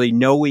didn't really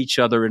know each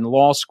other in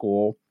law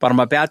school, but I'm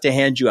about to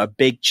hand you a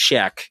big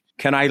check.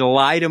 Can I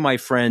lie to my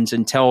friends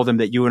and tell them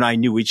that you and I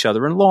knew each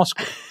other in law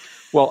school?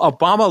 Well,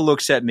 Obama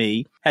looks at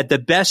me, had the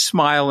best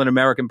smile in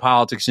American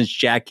politics since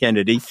Jack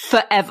Kennedy.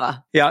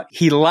 Forever. Yeah.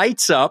 He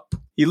lights up.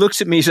 He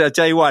looks at me and says, I'll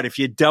tell you what, if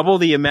you double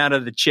the amount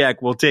of the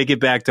check, we'll take it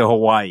back to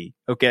Hawaii.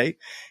 Okay.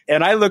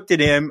 And I looked at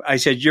him. I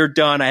said, you're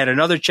done. I had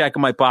another check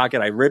in my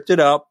pocket. I ripped it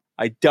up.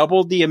 I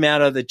doubled the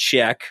amount of the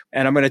check.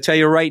 And I'm going to tell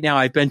you right now,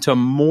 I've been to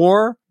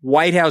more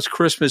White House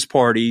Christmas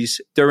parties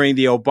during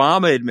the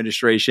Obama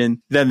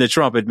administration than the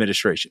Trump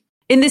administration.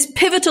 In this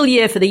pivotal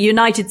year for the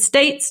United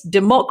States,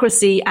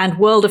 democracy and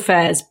world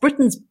affairs,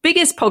 Britain's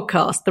biggest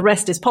podcast, The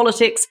Rest is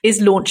Politics,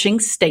 is launching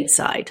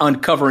stateside.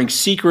 Uncovering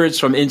secrets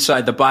from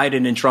inside the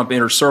Biden and Trump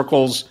inner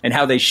circles and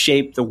how they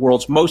shape the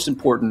world's most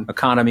important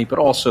economy, but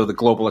also the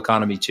global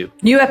economy too.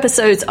 New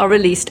episodes are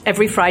released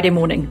every Friday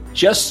morning.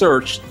 Just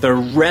search The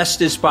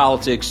Rest is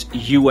Politics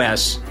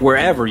US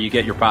wherever you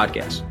get your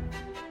podcasts.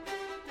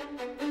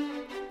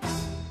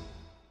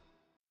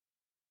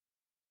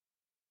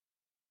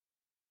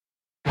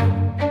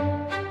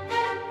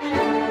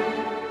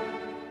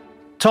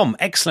 Tom,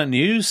 excellent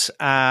news.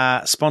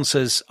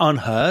 Sponsors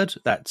Unheard,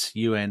 that's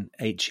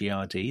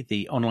UNHERD,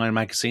 the online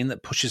magazine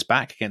that pushes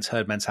back against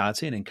herd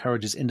mentality and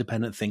encourages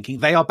independent thinking.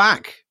 They are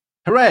back.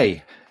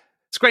 Hooray.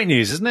 It's great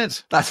news, isn't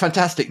it? That's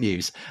fantastic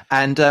news.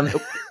 And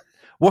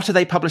what are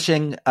they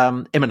publishing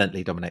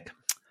imminently, Dominic?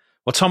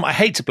 Well, Tom, I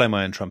hate to blow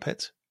my own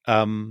trumpet.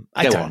 I don't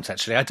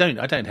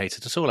hate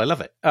it at all. I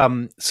love it.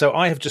 So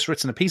I have just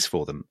written a piece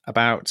for them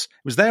about,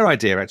 it was their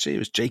idea, actually. It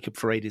was Jacob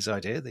Farady's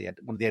idea,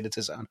 one of the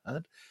editors at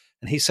Unheard.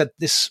 And he said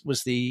it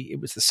was the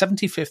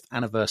 75th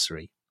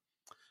anniversary,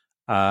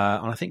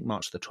 on I think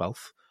March the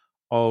 12th,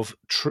 of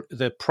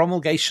the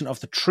promulgation of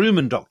the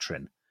Truman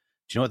Doctrine.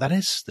 Do you know what that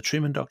is? The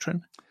Truman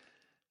Doctrine?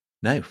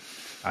 No.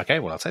 Okay,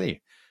 well, I'll tell you.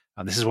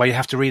 This is why you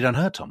have to read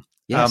Unheard, Tom.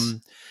 Yes.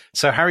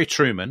 So Harry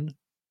Truman,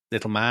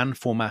 little man,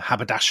 former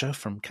haberdasher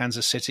from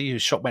Kansas City,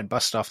 whose shop went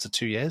bust after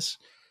 2 years,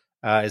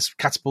 is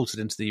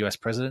catapulted into the US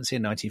presidency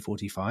in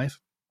 1945.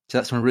 So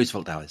that's when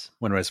Roosevelt dies.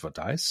 When Roosevelt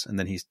dies, and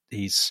then he's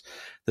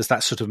there's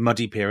that sort of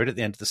muddy period at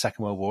the end of the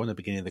Second World War and the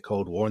beginning of the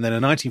Cold War, and then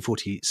in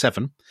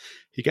 1947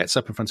 he gets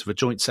up in front of a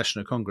joint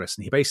session of Congress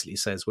and he basically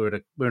says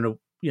we're in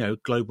a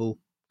global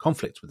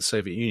conflict with the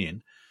Soviet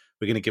Union.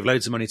 We're going to give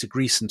loads of money to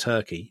Greece and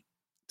Turkey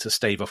to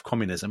stave off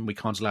communism. We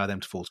can't allow them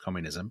to fall to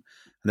communism,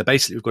 and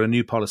we've got a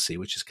new policy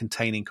which is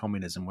containing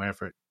communism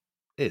wherever it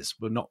is.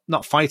 We're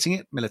not fighting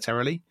it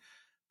militarily,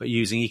 but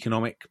using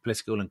economic,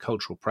 political, and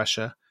cultural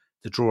pressure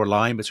to draw a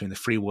line between the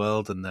free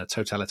world and the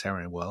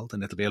totalitarian world,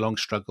 and it'll be a long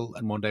struggle,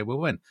 and one day we'll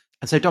win.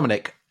 And so,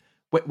 Dominic,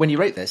 when you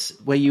wrote this,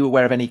 were you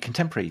aware of any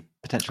contemporary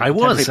potential? I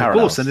was, parallels?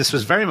 of course, and this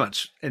was very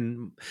much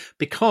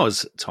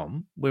because,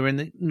 Tom, we're in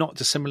a not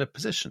dissimilar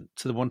position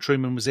to the one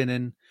Truman was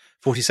in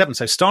 47.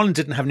 So Stalin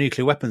didn't have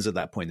nuclear weapons at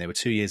that point; they were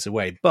 2 years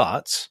away.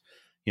 But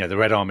the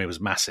Red Army was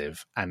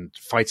massive, and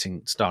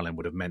fighting Stalin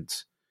would have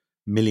meant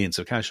millions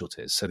of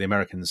casualties. So the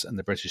Americans and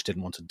the British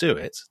didn't want to do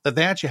it. That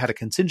they actually had a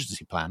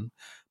contingency plan,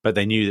 but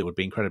they knew that it would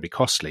be incredibly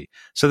costly.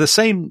 So the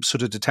same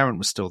sort of deterrent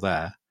was still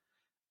there.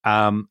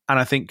 And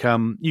I think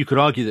you could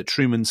argue that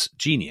Truman's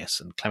genius,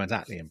 and Clement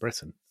Attlee in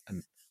Britain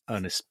and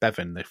Ernest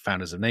Bevin, the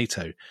founders of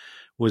NATO,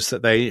 was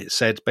that they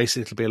said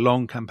basically it'll be a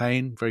long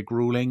campaign, very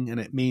grueling, and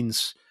it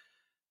means,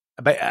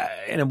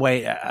 in a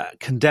way,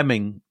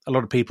 condemning a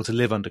lot of people to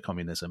live under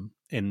communism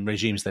in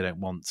regimes they don't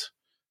want,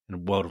 in a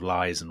world of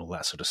lies and all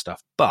that sort of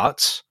stuff.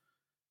 But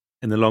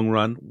in the long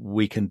run,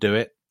 we can do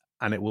it,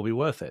 and it will be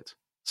worth it.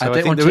 So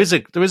I think there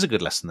is a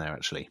good lesson there,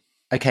 actually.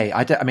 Okay,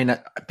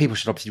 people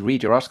should obviously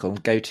read your article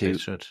and go to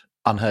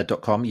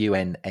unheard.com,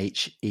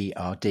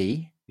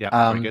 UNHERD.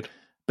 Yeah, very good.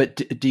 But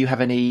do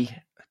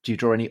you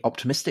draw any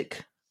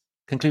optimistic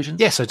conclusions?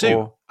 Yes, I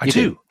do. I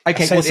do.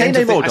 Okay, well, say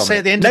no more, Dominic. I say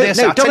at the end of this,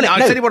 I'll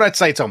tell you what I'd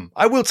say, Tom.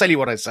 I will tell you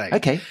what I'd say.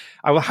 Okay.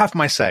 I will have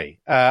my say.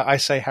 I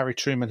say Harry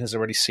Truman has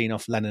already seen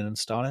off Lenin and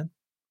Stalin.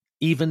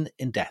 Even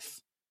in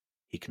death,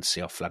 he can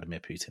see off Vladimir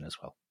Putin as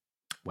well.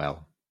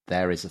 Well,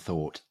 there is a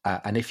thought.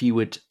 And if you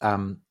would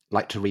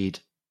like to read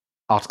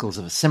articles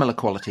of a similar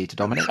quality to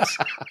Dominic's,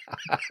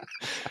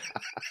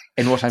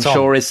 in what I'm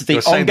sure is the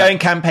ongoing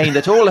campaign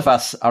that all of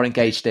us are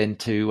engaged in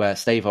to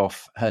stave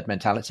off herd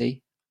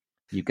mentality,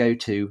 you go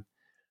to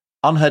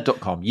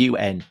unheard.com,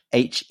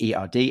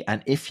 UNHERD.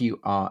 And if you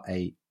are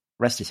a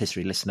Rest is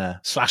History listener,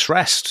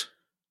 /rest,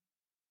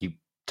 you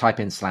type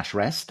in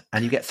 /rest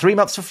and you get 3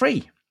 months for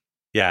free.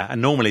 Yeah,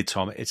 and normally,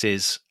 Tom, it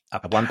is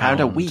 £1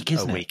 a week,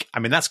 isn't it? I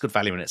mean, that's good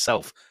value in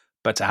itself,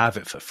 but to have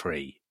it for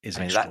free is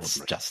extraordinary. That's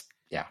just,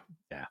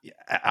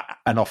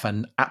 and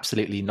often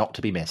absolutely not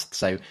to be missed.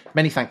 So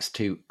many thanks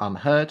to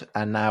Unheard,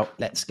 and now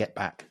let's get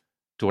back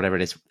to whatever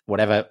it is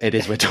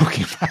we're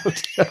talking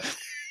about.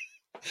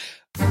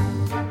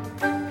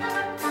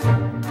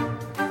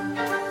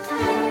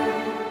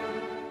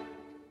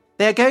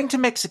 They're going to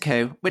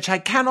Mexico, which I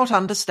cannot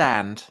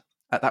understand.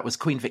 That was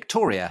Queen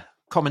Victoria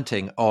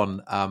commenting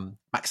on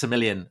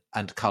Maximilian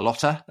and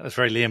Carlotta. That was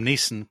very Liam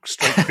Neeson,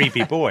 straight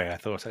creepy boy, I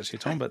thought, actually,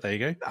 Tom, but there you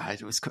go.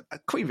 It was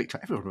Queen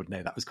Victoria. Everyone would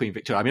know that was Queen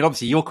Victoria. I mean,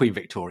 obviously, you're Queen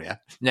Victoria.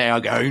 They are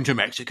going to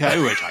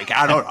Mexico, which I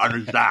cannot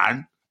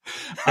understand.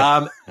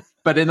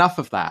 But enough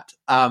of that.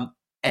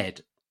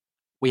 Ed,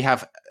 we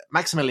have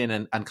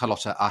Maximilian and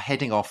Carlotta are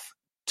heading off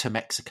to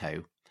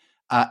Mexico.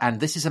 And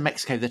this is a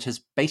Mexico that has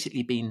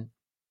basically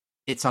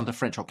it's under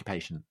French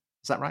occupation.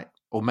 Is that right?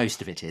 Or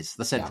most of it is.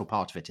 The central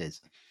part of it is.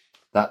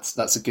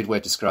 That's a good way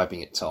of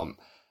describing it, Tom.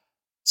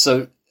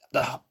 So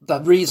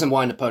the reason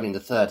why Napoleon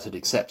III had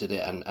accepted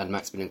it and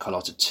Maximilian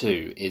Carlotta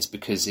too is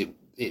because it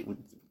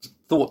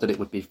thought that it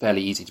would be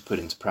fairly easy to put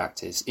into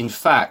practice. In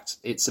fact,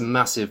 it's a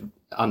massive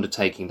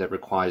undertaking that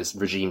requires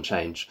regime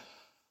change.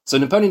 So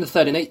Napoleon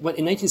III, in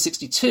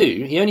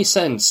 1862, he only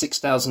sends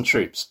 6,000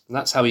 troops. And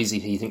that's how easy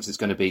he thinks it's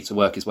going to be to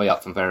work his way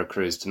up from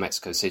Veracruz to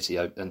Mexico City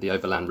and the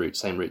overland route,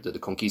 same route that the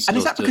conquistadors. And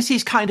is that because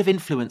he's kind of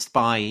influenced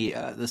by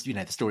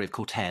the story of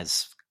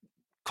Cortez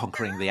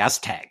conquering the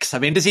Aztecs? I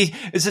mean, is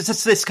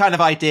it this kind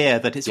of idea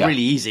that it's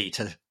really easy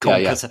to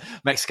conquer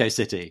Mexico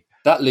City?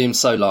 That looms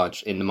so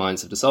large in the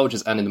minds of the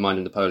soldiers and in the mind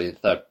of Napoleon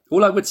III.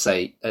 All I would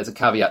say as a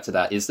caveat to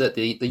that is that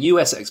the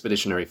US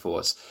expeditionary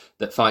force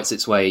that fights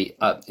its way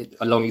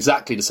along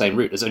exactly the same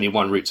route, there's only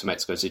one route to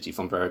Mexico City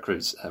from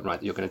Veracruz,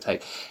 that you're going to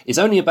take, is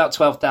only about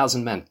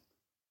 12,000 men.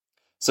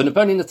 So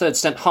Napoleon III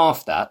sent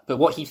half that, but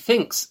what he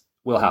thinks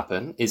will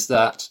happen is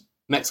that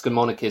Mexican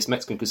monarchists,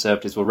 Mexican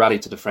conservatives will rally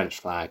to the French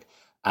flag,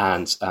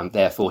 and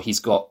therefore he's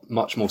got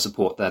much more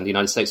support than the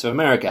United States of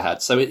America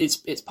had. So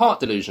it's part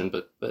delusion,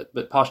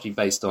 but partially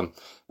based on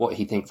what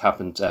he thinks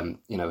happened,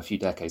 a few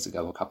decades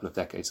ago, or a couple of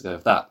decades ago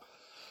of that.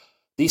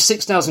 These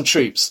 6,000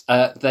 troops,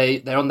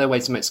 they're on their way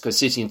to Mexico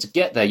City, and to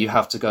get there, you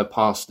have to go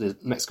past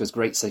Mexico's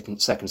great second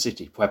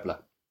city, Puebla.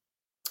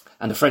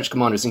 And the French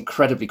commander is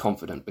incredibly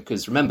confident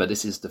because, remember,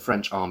 this is the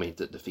French army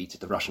that defeated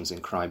the Russians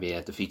in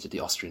Crimea, defeated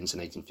the Austrians in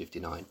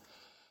 1859.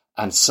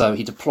 And so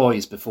he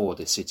deploys before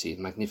this city,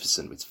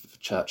 magnificent, with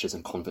churches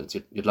and convents.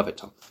 You'd love it,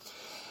 Tom.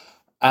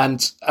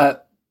 And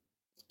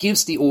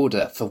gives the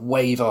order for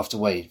wave after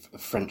wave of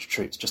French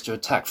troops just to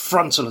attack,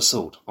 frontal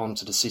assault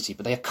onto the city,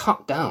 but they are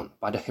cut down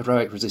by the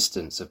heroic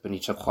resistance of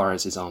Benito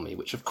Juarez's army,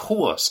 which of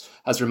course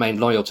has remained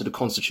loyal to the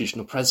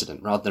constitutional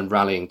president rather than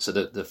rallying to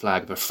the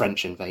flag of a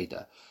French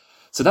invader.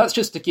 So that's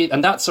just to give,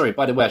 and that's, sorry,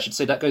 by the way, I should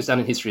say that goes down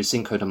in history as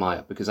Cinco de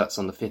Mayo, because that's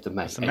on the 5th of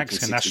May. It's the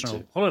Mexican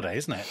national holiday,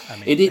 isn't it? I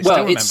mean,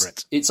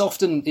 it's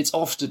often,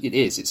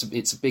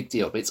 it's a big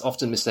deal, but it's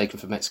often mistaken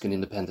for Mexican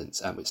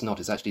independence. It's not,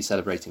 it's actually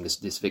celebrating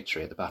this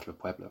victory at the Battle of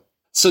Puebla.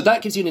 So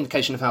that gives you an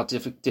indication of how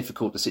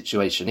difficult the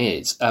situation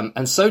is.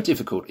 And so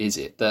difficult is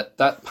it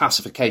that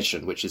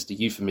pacification, which is the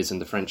euphemism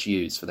the French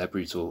use for their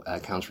brutal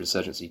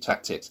counterinsurgency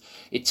tactics,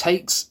 it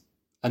takes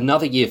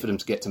another year for them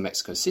to get to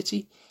Mexico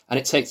City, and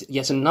it takes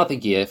yet another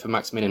year for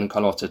Maximilian and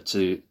Carlotta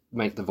to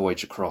make the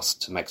voyage across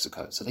to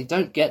Mexico. So they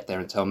don't get there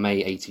until May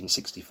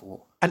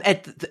 1864. And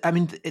Ed, I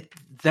mean,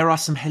 there are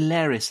some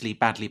hilariously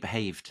badly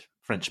behaved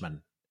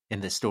Frenchmen in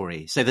this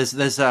story. So there's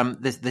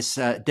this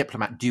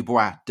diplomat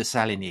Dubois de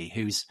Saligny,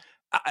 who's,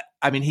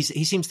 I mean, he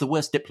seems the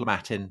worst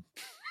diplomat in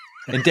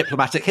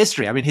diplomatic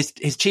history. I mean,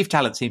 his chief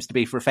talent seems to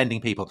be for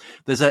offending people.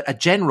 There's a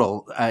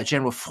general,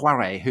 General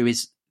Foiret, who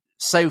is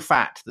so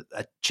fat that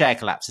a chair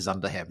collapses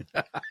under him.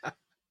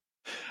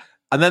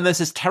 And then there's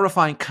this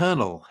terrifying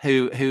colonel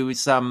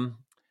whose kind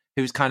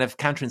of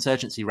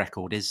counterinsurgency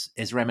record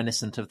is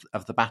reminiscent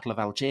of the Battle of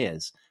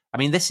Algiers. I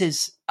mean, this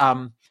is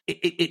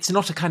it's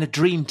not a kind of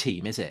dream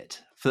team, is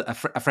it? For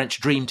a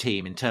French dream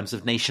team in terms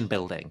of nation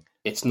building.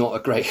 It's not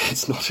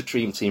a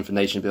dream team for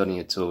nation building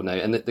at all, no.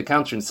 And the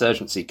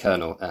counterinsurgency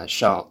colonel,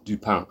 Charles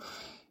Dupin,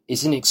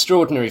 is an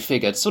extraordinary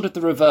figure, sort of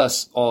the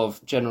reverse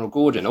of General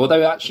Gordon,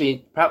 although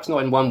actually, perhaps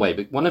not in one way,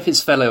 but one of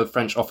his fellow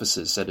French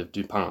officers said of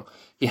Dupin,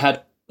 he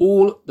had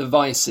all the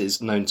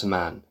vices known to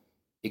man,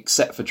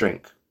 except for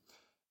drink.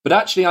 But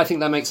actually, I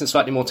think that makes him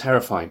slightly more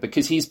terrifying,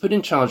 because he's put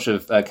in charge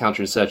of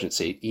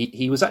counterinsurgency.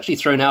 He was actually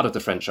thrown out of the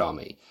French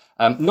army,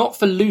 not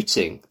for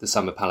looting the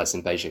Summer Palace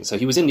in Beijing. So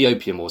he was in the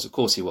Opium Wars, of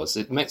course he was.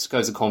 Mexico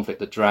is a conflict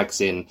that drags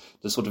in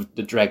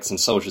the dregs and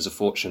soldiers of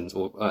fortune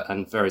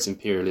and various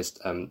imperialist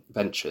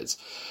ventures.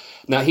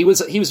 Now he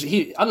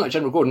unlike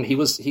General Gordon, he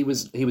was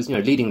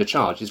leading the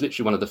charge. He's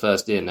literally one of the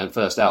first in and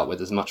first out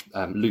with as much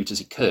loot as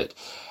he could.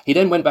 He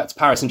then went back to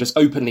Paris and just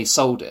openly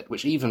sold it,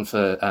 which even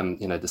for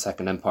the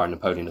Second Empire,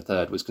 Napoleon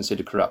III, was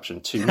considered corruption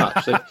too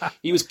much. So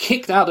he was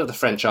kicked out of the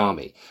French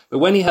army. But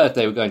when he heard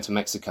they were going to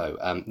Mexico,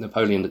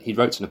 he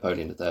wrote to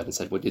Napoleon III and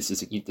said, "Well, this is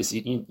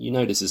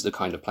the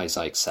kind of place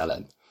I excel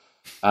in."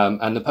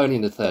 And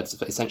Napoleon III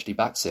essentially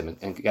backs him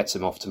and gets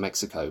him off to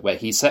Mexico, where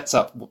he sets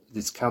up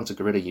this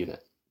counter-guerrilla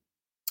unit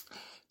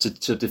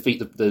to defeat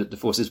the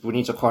forces of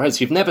Benito Juarez,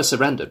 who've never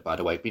surrendered, by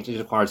the way.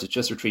 Benito Juarez is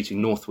just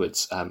retreating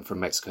northwards from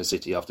Mexico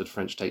City after the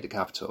French take the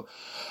capital.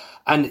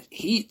 And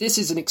this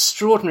is an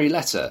extraordinary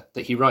letter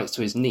that he writes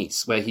to his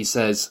niece, where he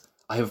says,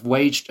 "I have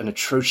waged an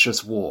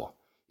atrocious war.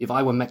 If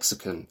I were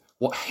Mexican,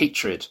 what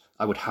hatred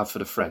I would have for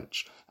the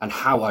French, and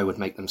how I would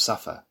make them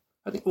suffer."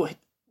 I think, well,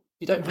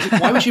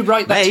 why would you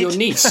write that to your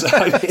niece?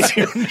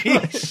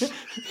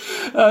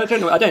 I don't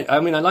know. I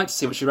mean, I'd like to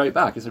see what she wrote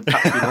back. Is it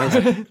nice?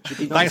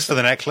 Thanks for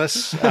the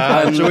necklace.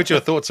 Enjoyed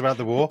your thoughts about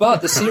the war.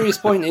 But the serious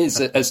point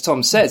is, as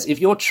Tom says, if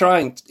you're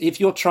trying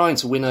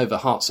to win over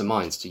hearts and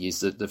minds, to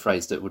use the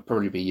phrase that would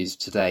probably be used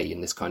today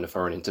in this kind of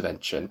foreign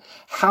intervention,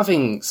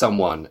 having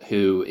someone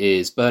who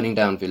is burning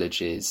down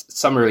villages,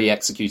 summarily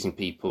executing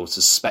people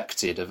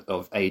suspected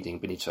of aiding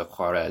Benito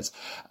Juarez,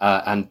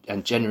 and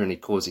genuinely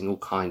causing all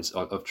kinds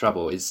of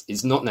trouble is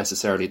not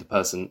necessarily the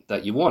person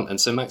that you want. And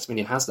so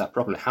Maximilian has that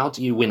problem. How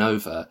do you win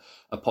over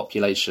a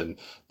population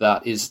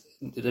that is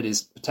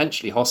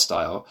potentially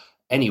hostile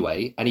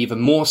anyway, and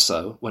even more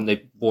so when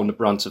they've borne the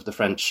brunt of the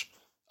French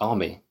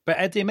army? But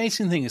Ed, the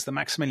amazing thing is that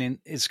Maximilian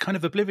is kind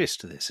of oblivious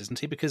to this, isn't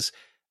he? Because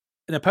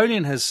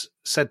Napoleon has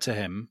said to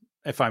him,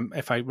 if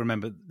I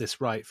remember this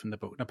right from the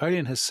book,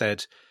 Napoleon has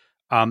said,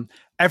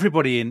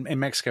 everybody in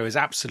Mexico is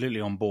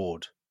absolutely on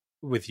board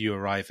with you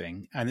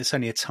arriving, and it's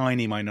only a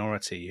tiny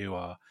minority who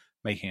are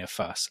making a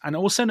fuss. And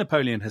also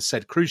Napoleon has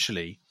said,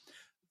 crucially,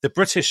 the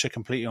British are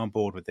completely on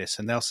board with this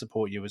and they'll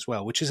support you as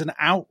well, which is an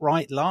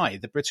outright lie.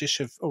 The British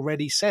have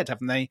already said,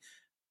 haven't they,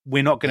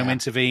 we're not going to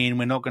intervene,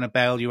 we're not going to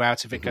bail you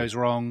out if it goes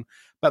wrong.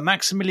 But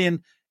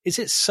Maximilian, is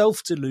it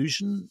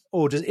self-delusion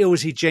or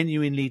is he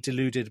genuinely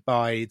deluded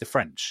by the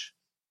French?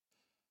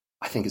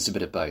 I think it's a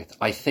bit of both.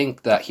 I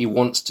think that he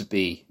wants to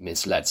be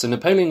misled. So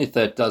Napoleon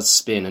III does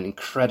spin an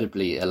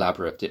incredibly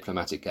elaborate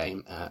diplomatic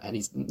game. And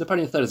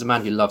Napoleon III is a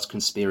man who loves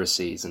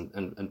conspiracies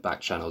and back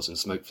channels and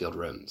smoke-filled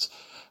rooms.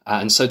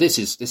 And so this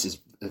is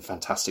a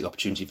fantastic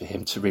opportunity for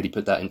him to really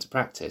put that into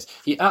practice.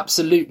 He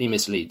absolutely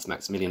misleads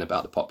Maximilian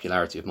about the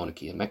popularity of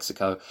monarchy in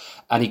Mexico,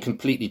 and he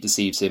completely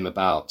deceives him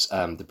about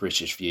the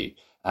British view.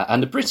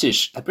 And the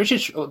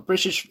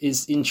British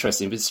is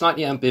interesting, but it's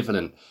slightly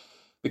ambivalent.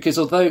 Because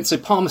so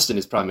Palmerston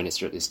is Prime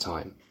Minister at this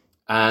time,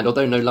 and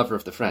although no lover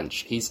of the French,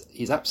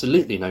 he's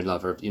absolutely no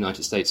lover of the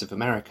United States of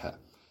America.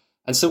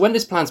 And so when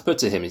this plan's put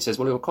to him, he says,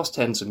 well, it will cost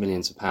tens of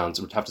millions of pounds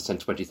and would have to send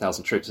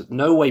 20,000 troops.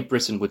 No way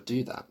Britain would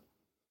do that.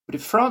 But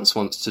if France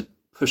wants to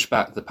push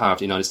back the power of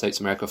the United States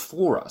of America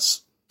for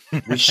us.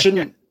 We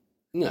shouldn't,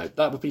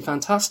 that would be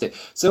fantastic.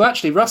 So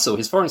actually, Russell,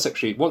 his foreign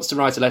secretary, wants to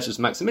write a letter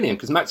to Maximilian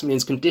because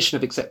Maximilian's condition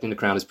of accepting the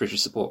crown is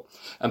British support.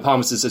 And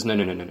Palmerston says, no,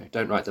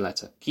 don't write the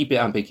letter. Keep it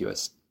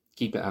ambiguous.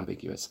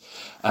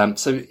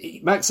 So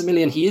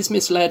Maximilian, he is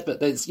misled, but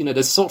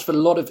there's sort of a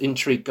lot of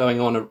intrigue going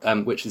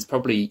on, which is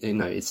probably,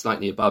 it's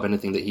slightly above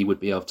anything that he would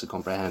be able to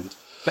comprehend.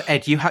 But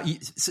Ed, you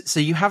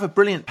have a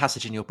brilliant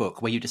passage in your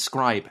book where you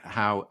describe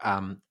how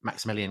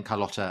Maximilian,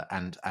 Carlotta,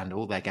 and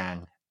all their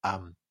gang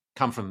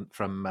come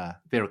from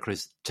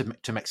Veracruz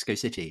to Mexico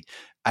City,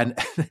 and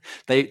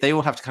they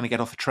all have to kind of get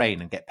off a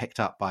train and get picked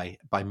up by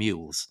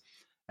mules.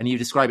 And you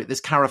describe it,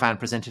 this caravan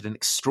presented an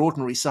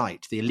extraordinary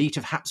sight. The elite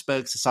of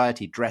Habsburg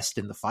society dressed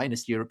in the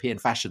finest European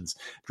fashions,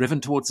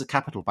 driven towards the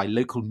capital by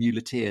local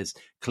muleteers,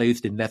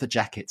 clothed in leather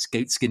jackets,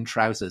 goatskin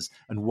trousers,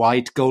 and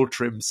wide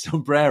gold-trimmed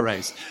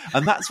sombreros.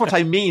 And that's what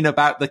I mean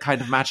about the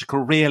kind of magical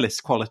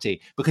realist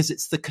quality, because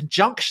it's the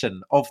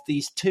conjunction of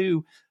these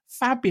two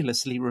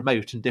fabulously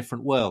remote and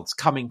different worlds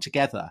coming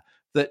together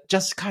that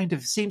just kind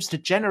of seems to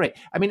generate.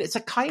 I mean, it's a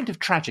kind of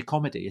tragic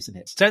comedy, isn't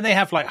it? Don't they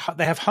have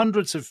they have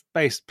hundreds of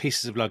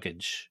pieces of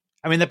luggage?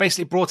 I mean, they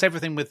basically brought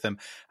everything with them,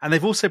 and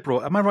they've also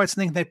brought. Am I right in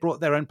thinking they brought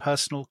their own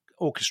personal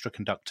orchestra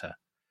conductor?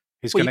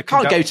 Who's going to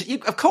conduct?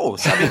 Of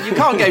course. I mean, you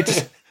can't go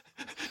to.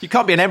 You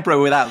can't be an emperor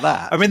without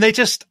that. I mean, they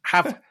just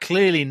have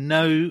clearly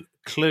no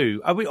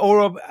clue.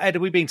 Ed, are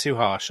we being too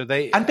harsh? Are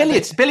they? And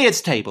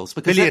billiards tables.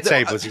 Because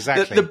tables,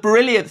 exactly. The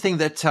brilliant thing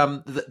that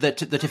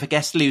if a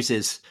guest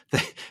loses,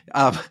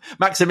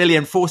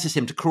 Maximilian forces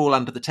him to crawl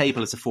under the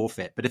table as a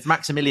forfeit. But if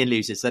Maximilian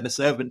loses, then a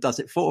servant does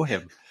it for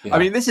him. Yeah. I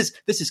mean, this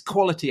is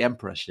quality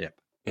emperorship.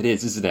 It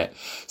is, isn't it?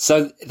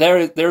 So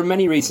there are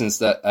many reasons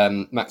that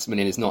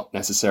Maximilian is not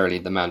necessarily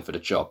the man for the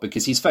job,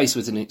 because he's faced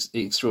with an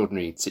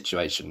extraordinary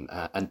situation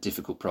and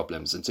difficult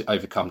problems, and to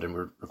overcome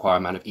them require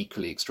a man of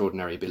equally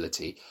extraordinary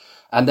ability.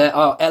 And there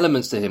are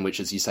elements to him which,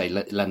 as you say,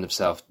 lend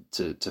themselves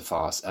to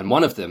farce. And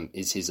one of them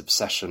is his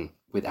obsession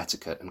with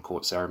etiquette and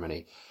court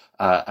ceremony.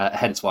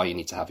 Hence why you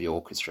need to have your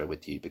orchestra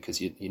with you,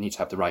 because you need to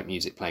have the right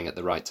music playing at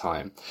the right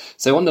time.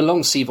 So on the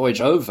long sea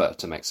voyage over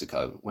to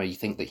Mexico, where you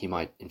think that he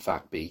might in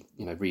fact be,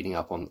 reading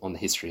up on the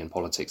history and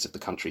politics of the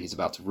country he's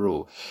about to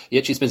rule, he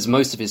actually spends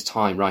most of his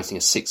time writing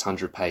a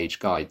 600-page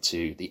guide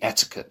to the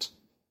etiquette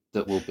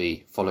that will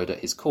be followed at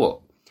his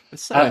court.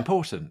 It's so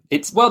important.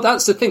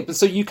 That's the thing. But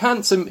so you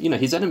can't,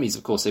 his enemies,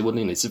 of course, they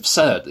wouldn't. It's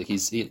absurd that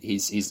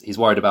he's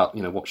worried about,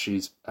 what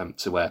shoes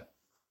to wear.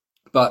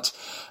 But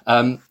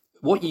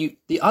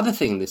the other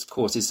thing in this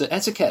course is that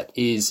etiquette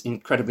is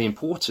incredibly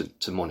important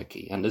to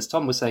monarchy. And as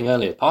Tom was saying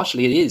earlier,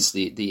 partially it is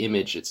the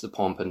image, it's the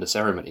pomp and the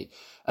ceremony.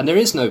 And there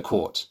is no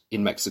court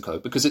in Mexico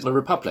because it's a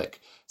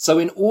republic. So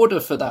in order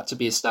for that to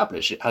be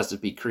established, it has to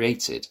be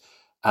created.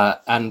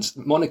 And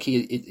monarchy,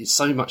 it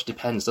so much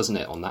depends, doesn't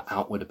it, on that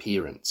outward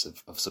appearance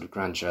of sort of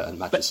grandeur and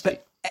majesty.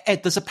 But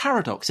Ed, there's a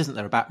paradox, isn't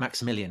there, about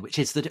Maximilian, which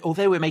is that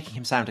although we're making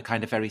him sound a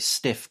kind of very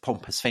stiff,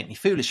 pompous, faintly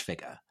foolish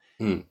figure,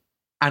 and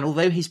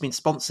although he's been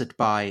sponsored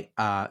by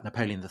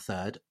Napoleon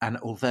III, and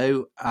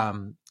although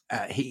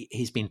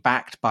he's been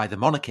backed by the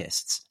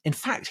monarchists, in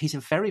fact, he's a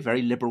very,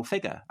 very liberal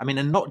figure. I mean,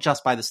 and not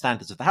just by the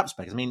standards of the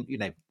Habsburgs. I mean,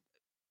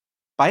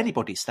 by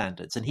anybody's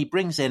standards. And he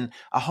brings in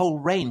a whole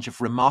range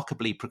of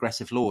remarkably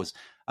progressive laws,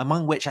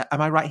 among which, am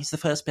I right, he's the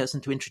first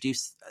person to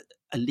introduce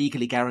a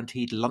legally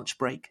guaranteed lunch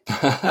break?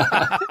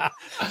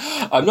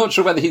 I'm not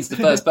sure whether he's the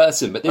first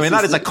person, but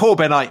that is a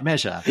Corbynite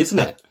measure. Isn't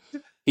it?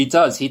 He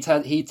does. He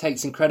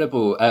takes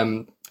incredible. But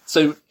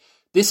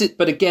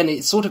again,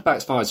 it sort of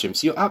backfires to him.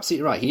 So you're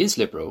absolutely right. He is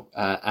liberal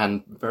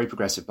and very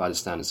progressive by the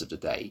standards of the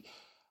day.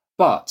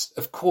 But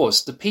of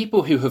course, the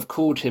people who have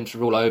called him to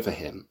rule over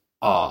him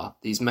are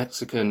these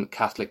Mexican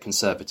Catholic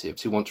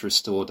conservatives who want to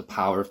restore the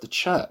power of the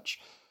church.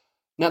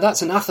 Now,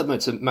 that's anathema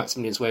to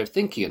Maximilian's way of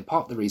thinking, and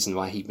part of the reason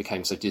why he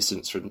became so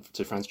distant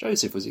to Franz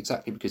Joseph was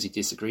exactly because he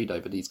disagreed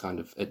over these kind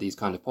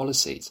of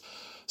policies.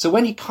 So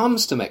when he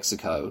comes to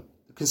Mexico,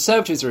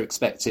 conservatives are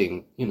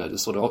expecting, the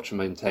sort of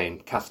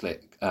ultramontane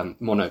Catholic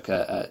monarch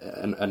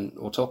and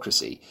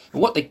autocracy.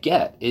 And what they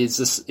get is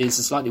a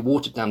slightly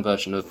watered-down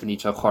version of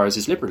Benito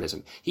Juarez's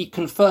liberalism. He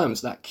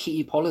confirms that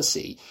key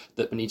policy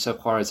that Benito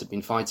Juarez had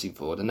been fighting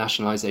for, the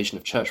nationalization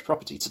of church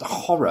property, to the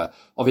horror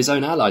of his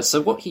own allies.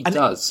 So what he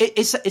does...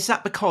 Is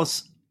that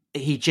because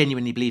he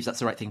genuinely believes that's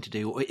the right thing to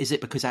do, or is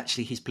it because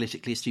actually he's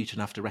politically astute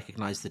enough to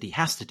recognise that he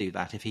has to do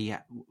that if he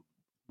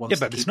wants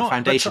to keep the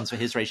foundations for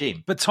his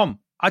regime? But Tom,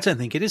 I don't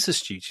think it is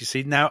astute. You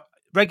see, now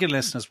regular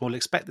listeners will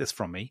expect this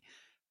from me.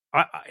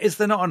 Is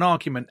there not an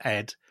argument,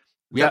 Ed,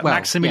 that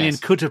Maximilian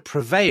could have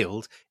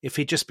prevailed if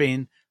he'd just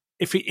been,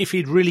 if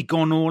he'd really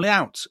gone all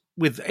out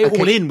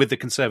all in with the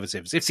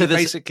conservatives, if he'd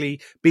basically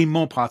been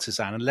more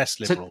partisan and less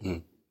liberal?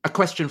 A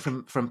question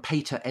from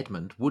Peter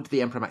Edmund: would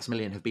the Emperor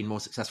Maximilian have been more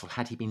successful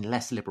had he been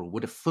less liberal?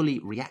 Would a fully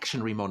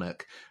reactionary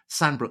monarch,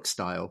 Sandbrook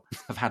style,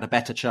 have had a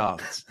better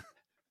chance?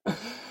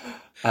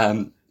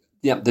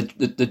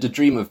 The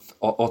dream of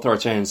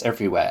authoritarians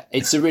everywhere.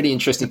 It's a really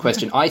interesting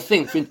question. I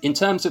think in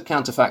terms of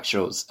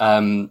counterfactuals,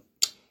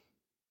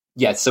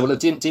 Yes, so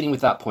dealing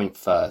with that point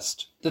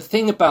first. The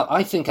thing about,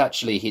 I think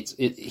actually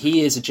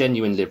he is a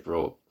genuine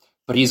liberal,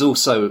 but he's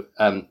also,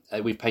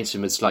 we've painted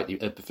him as slightly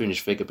a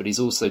buffoonish figure, but he's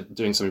also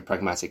doing something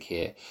pragmatic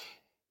here.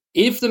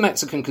 If the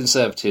Mexican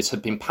conservatives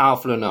had been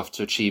powerful enough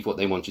to achieve what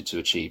they wanted to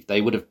achieve, they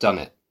would have done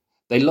it.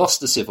 They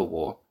lost the Civil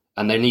War,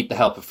 and they need the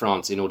help of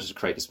France in order to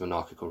create this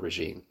monarchical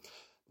regime.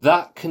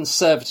 That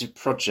conservative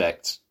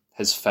project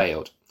has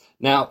failed.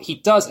 Now, he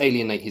does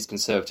alienate his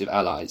conservative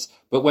allies,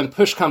 but when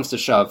push comes to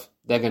shove,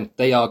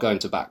 they are going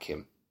to back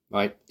him,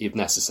 right, if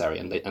necessary,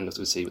 and as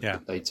we see,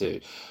 they do.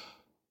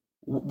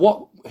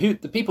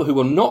 The people who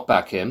will not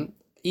back him,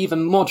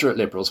 even moderate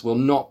liberals, will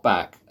not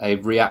back a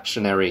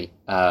reactionary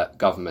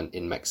government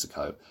in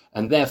Mexico,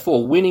 and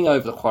therefore winning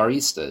over the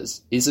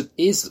Juaristas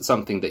is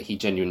something that he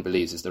genuinely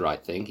believes is the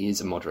right thing. He is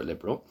a moderate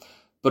liberal,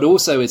 but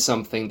also is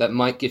something that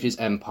might give his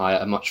empire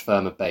a much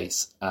firmer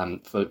base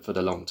for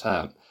the long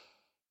term.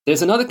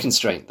 There's another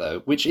constraint, though,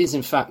 which is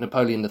in fact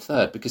Napoleon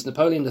III, because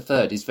Napoleon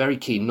III is very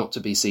keen not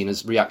to be seen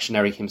as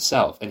reactionary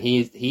himself, and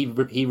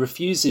he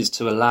refuses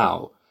to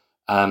allow.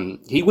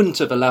 He wouldn't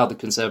have allowed the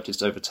Conservatives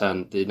to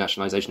overturn the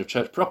nationalisation of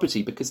church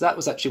property, because that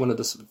was actually one of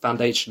the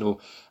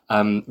foundational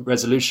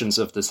resolutions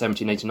of the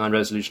 1789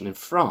 resolution in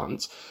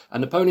France.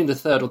 And Napoleon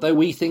III, although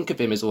we think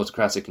of him as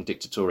autocratic and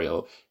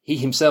dictatorial, he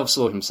himself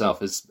saw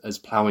himself as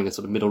ploughing a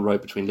sort of middle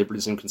road between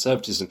liberalism and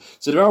conservatism.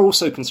 So there are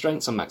also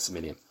constraints on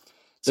Maximilian.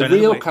 The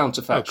real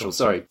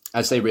counterfactual,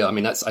 I say real, I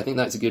mean, I think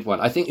that's a good one.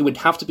 I think it would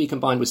have to be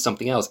combined with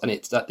something else, and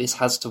it's that this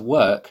has to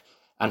work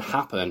and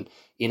happen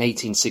in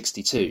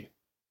 1862.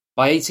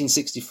 By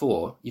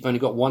 1864, you've only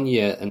got 1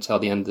 year until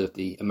the end of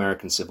the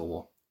American Civil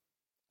War.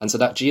 And so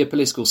that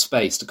geopolitical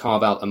space to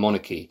carve out a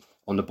monarchy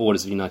on the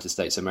borders of the United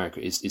States of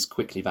America is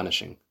quickly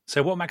vanishing.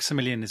 So what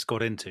Maximilian has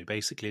got into,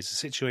 basically, is a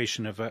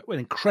situation of an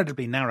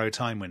incredibly narrow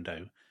time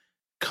window,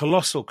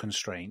 colossal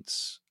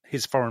constraints,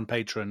 his foreign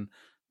patron,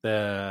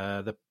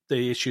 the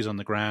issues on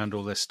the ground,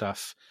 all this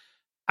stuff.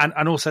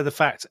 And also the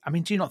fact, I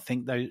mean, do you not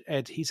think, though,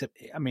 Ed, he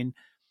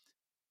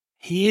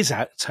is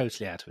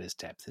totally out of his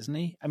depth, isn't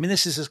he? I mean,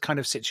 this is a kind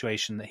of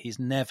situation that he's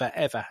never,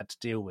 ever had to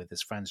deal with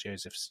as Franz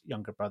Josef's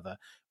younger brother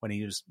when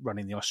he was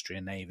running the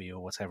Austrian Navy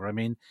or whatever. I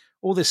mean,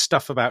 all this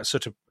stuff about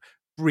sort of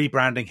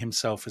rebranding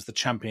himself as the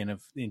champion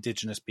of the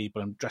indigenous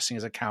people and dressing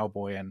as a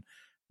cowboy and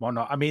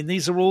whatnot. I mean,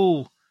 these are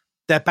all,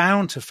 they're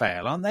bound to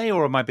fail, aren't they?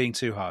 Or am I being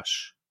too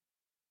harsh?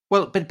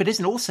 Well, but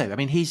isn't also, I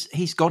mean,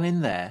 he's gone in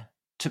there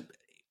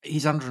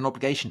he's under an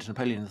obligation to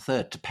Napoleon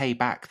III to pay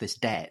back this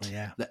debt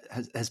that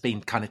has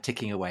been kind of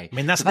ticking away. I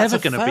mean, that's never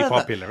going to be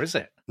popular, is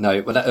it?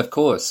 No, well, of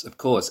course.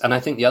 And I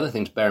think the other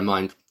thing to bear in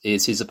mind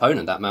is his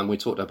opponent, that man we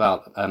talked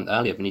about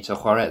earlier, Benito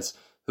Juarez,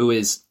 who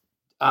is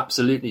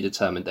absolutely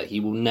determined that he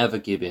will never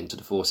give in to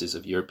the forces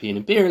of European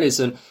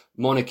imperialism,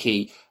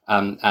 monarchy,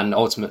 and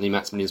ultimately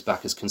Maximilian's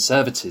backers'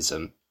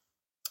 conservatism.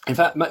 In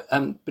fact,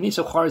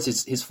 Benito Juarez,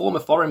 his former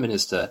foreign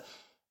minister,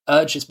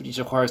 urges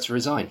Benito Juarez to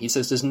resign. He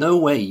says there's no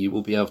way you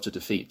will be able to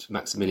defeat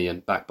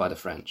Maximilian backed by the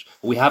French.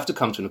 We have to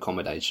come to an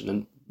accommodation.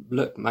 And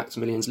look,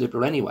 Maximilian's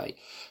liberal anyway.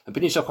 And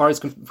Benito Juarez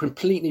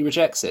completely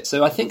rejects it.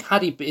 So I think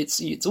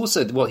it's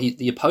also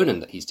the opponent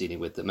that he's dealing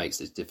with that makes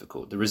this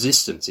difficult. The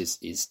resistance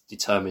is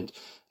determined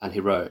and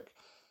heroic.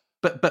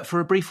 But for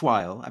a brief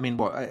while, I mean,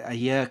 a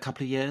year, a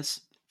couple of years,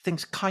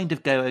 things kind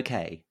of go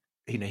okay.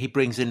 You know, he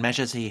brings in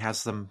measures. He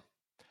has them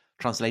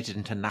translated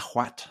into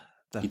Nahuatl,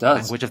 the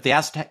language of the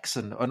Aztecs,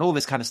 and all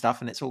this kind of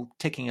stuff, and it's all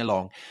ticking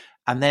along,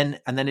 and then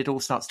it all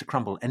starts to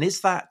crumble. And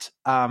is that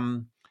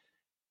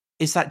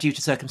due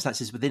to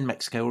circumstances within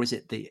Mexico, or is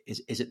it the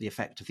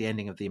effect of the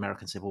ending of the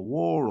American Civil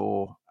War,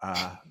 or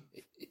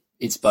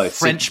it's both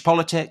French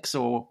politics,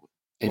 or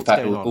in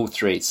fact all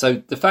three?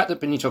 So the fact that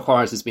Benito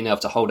Juarez has been able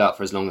to hold out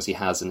for as long as he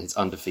has and is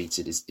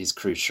undefeated is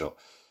crucial.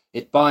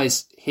 It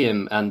buys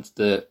him and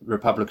the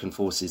Republican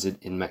forces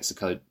in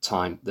Mexico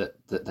time that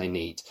they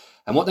need.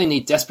 And what they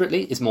need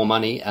desperately is more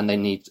money, and they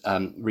need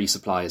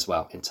resupply as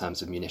well in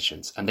terms of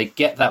munitions. And they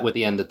get that with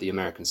the end of the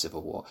American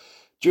Civil War.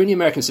 During the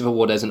American Civil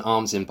War, there's an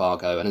arms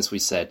embargo. And as we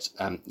said,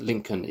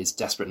 Lincoln is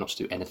desperate not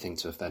to do anything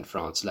to offend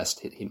France,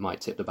 lest he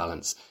might tip the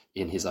balance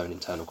in his own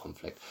internal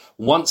conflict.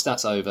 Once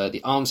that's over,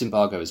 the arms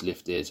embargo is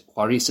lifted.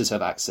 Juaristas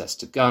have access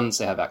to guns,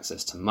 they have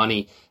access to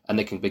money, and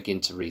they can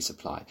begin to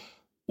resupply.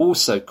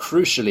 Also,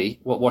 crucially,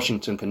 what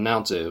Washington can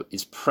now do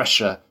is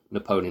pressure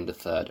Napoleon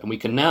III. And we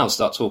can now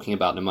start talking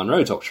about the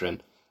Monroe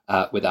Doctrine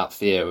without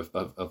fear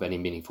of any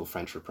meaningful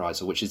French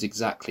reprisal, which is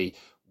exactly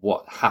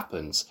what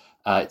happens.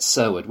 It's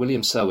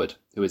William Sherwood,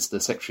 who is the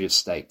Secretary of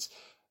State,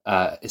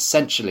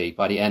 essentially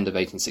by the end of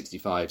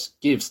 1865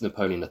 gives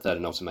Napoleon III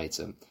an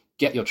ultimatum: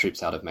 get your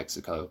troops out of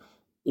Mexico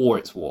or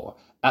it's war.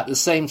 At the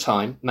same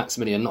time,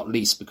 Maximilian, not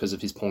least because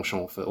of his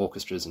penchant for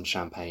orchestras and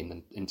champagne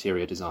and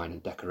interior design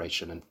and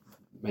decoration and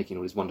making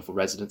all these wonderful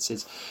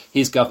residences,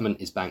 his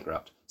government is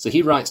bankrupt. So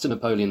he writes to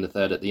Napoleon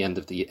III at the end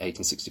of the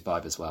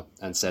 1865 as well,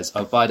 and says,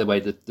 oh, by the way,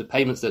 the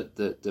payments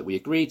that we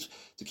agreed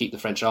to keep the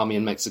French army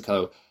in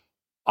Mexico,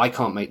 I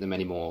can't make them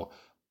anymore.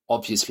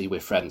 Obviously, we're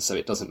friends, so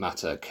it doesn't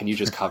matter. Can you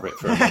just cover it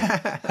for a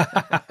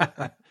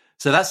month?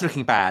 So that's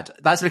looking bad.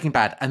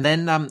 And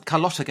then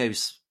Carlotta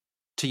goes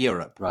to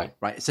Europe.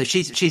 Right. So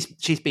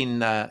she's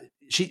been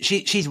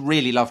she's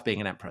really loved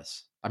being an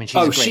empress. I mean,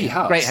 she's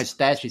a great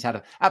hostess. She's had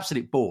an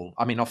absolute ball.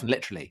 I mean, often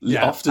literally.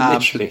 Yeah. Often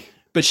literally.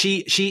 But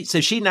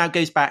she now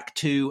goes back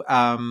to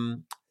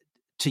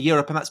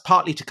Europe, and that's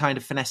partly to kind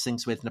of finesse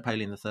things with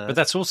Napoleon III. But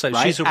that's also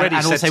right? she's already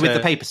and said also to, with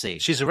the papacy.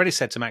 She's already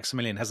said to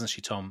Maximilian, hasn't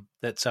she, Tom,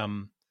 that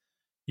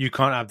you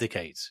can't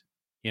abdicate.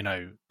 You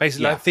know,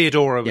 basically like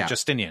Theodora with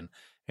Justinian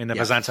in the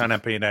Byzantine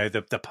Empire. You know,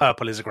 the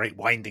purple is a great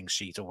winding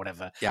sheet or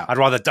whatever. Yeah. I'd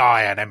rather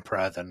die an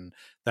emperor than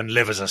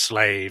live as a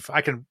slave.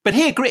 I can, but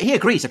he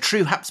agrees. A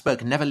true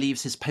Habsburg never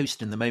leaves his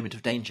post in the moment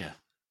of danger.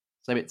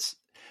 So it's.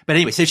 But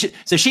anyway, so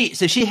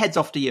she heads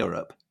off to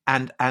Europe,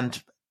 and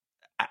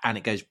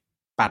it goes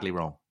badly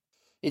wrong.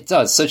 It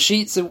does. So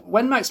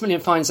when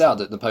Maximilian finds out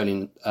that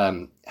Napoleon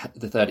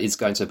III is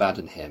going to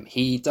abandon him,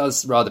 he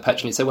does rather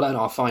petulantly say, "Well,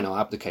 no, fine, I'll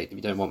abdicate if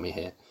you don't want me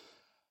here."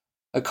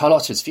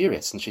 Carlotta is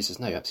furious, and she says,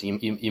 "No,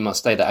 absolutely, you must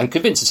stay there," and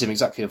convinces him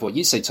exactly of what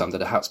you say, Tom,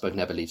 that a Habsburg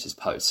never leaves his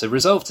post. So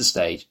resolved to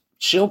stay,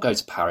 she'll go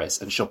to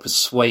Paris and she'll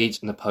persuade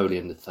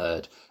Napoleon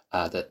III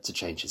to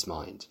change his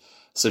mind.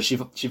 So she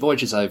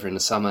voyages over in the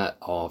summer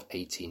of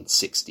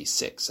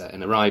 1866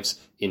 and arrives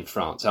in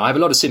France. Now, I have a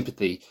lot of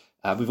sympathy.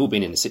 We've all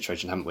been in this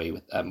situation, haven't we,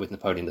 with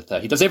Napoleon III.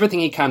 He does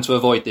everything he can to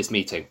avoid this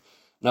meeting.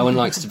 No one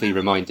likes to be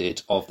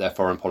reminded of their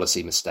foreign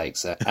policy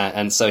mistakes.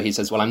 And so he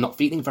says, well, I'm not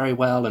feeling very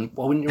well, and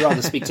well, wouldn't you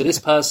rather speak to this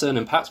person,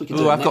 and perhaps we can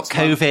do it I've got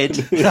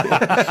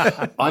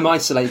COVID. I'm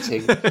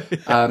isolating.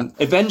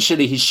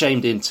 Eventually, he's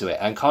shamed into it.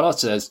 And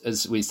Carlotta,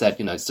 as we said,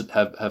 you know,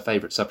 her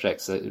favourite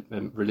subjects are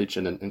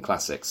religion and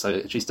classics.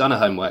 So she's done her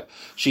homework.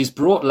 She's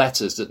brought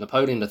letters that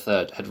Napoleon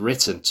III had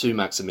written to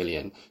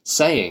Maximilian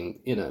saying,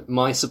 you know,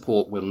 my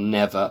support will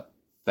never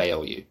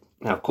fail you.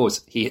 Now, of course,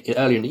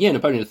 earlier in the year,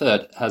 Napoleon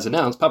III has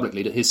announced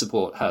publicly that his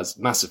support has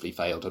massively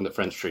failed and that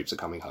French troops are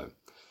coming home.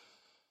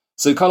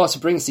 So Carlotta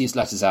brings these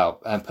letters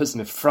out and puts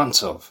them in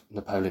front of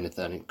Napoleon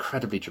III, an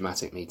incredibly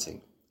dramatic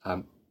meeting.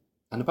 And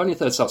Napoleon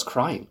III starts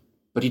crying,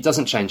 but he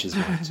doesn't change his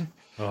mind.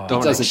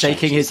 Dominic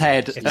shaking his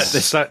head.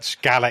 It's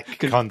such Gallic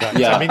conduct.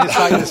 Yeah. I mean, it's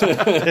like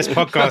this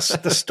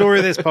podcast, the story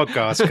of this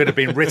podcast could have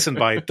been written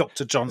by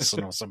Dr.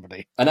 Johnson or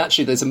somebody. And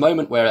actually, there's a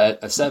moment where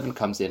a servant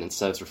comes in and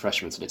serves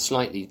refreshments, and it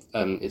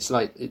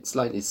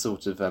slightly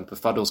sort of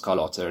befuddles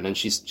Carlotta, and then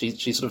she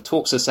sort of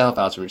talks herself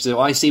out of it. She says,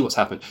 I see what's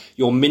happened.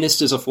 Your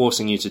ministers are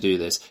forcing you to do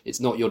this. It's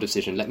not your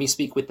decision. Let me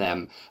speak with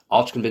them.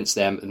 I'll convince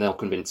them, and they'll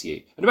convince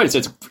you. And everybody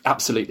says,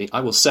 absolutely,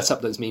 I will set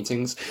up those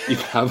meetings.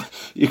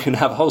 You can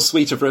have a whole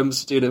suite of rooms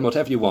to do them,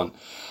 whatever you want.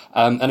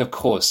 And of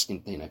course,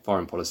 you know,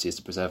 foreign policy is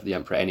to preserve the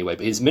emperor anyway,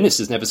 but his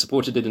ministers never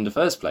supported it in the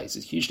first place.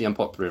 It's hugely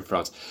unpopular in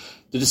France.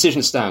 The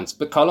decision stands,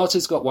 but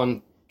Carlotta's got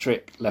one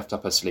trick left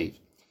up her sleeve,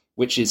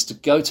 which is to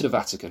go to the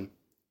Vatican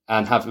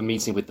and have a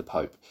meeting with the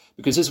Pope.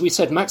 Because as we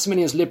said,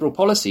 Maximilian's liberal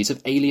policies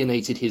have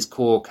alienated his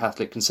core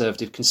Catholic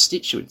conservative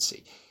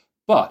constituency.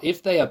 But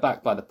if they are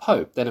backed by the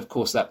Pope, then of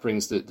course that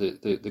brings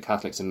the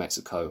Catholics in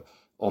Mexico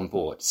on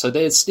board. So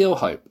there's still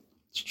hope.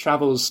 She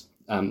travels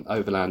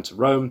overland to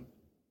Rome,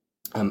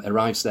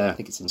 arrives there, I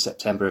think it's in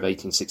September of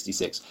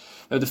 1866.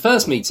 Now, the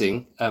first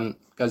meeting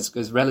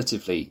goes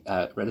relatively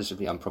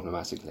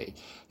unproblematically.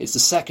 It's the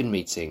second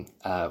meeting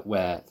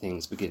where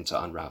things begin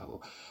to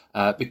unravel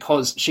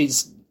because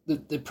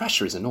the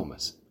pressure is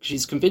enormous.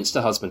 She's convinced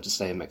her husband to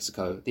stay in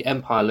Mexico. The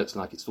empire looks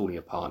like it's falling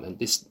apart, and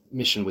this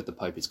mission with the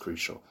Pope is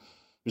crucial.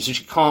 So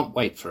she can't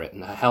wait for it,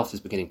 and her health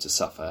is beginning to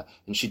suffer,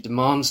 and she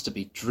demands to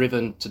be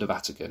driven to the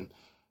Vatican.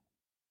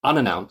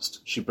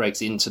 Unannounced, she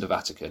breaks into the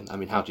Vatican. I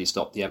mean, how do you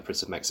stop the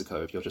Empress of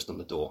Mexico if you're just on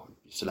the door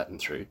to let them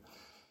through?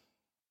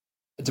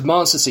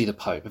 Demands to see the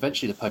Pope.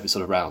 Eventually, the Pope is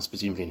sort of roused,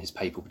 presumably in his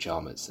papal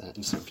pajamas,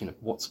 and sort of, you know,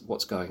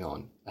 what's going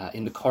on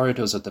in the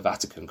corridors of the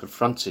Vatican,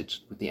 confronted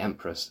with the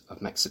Empress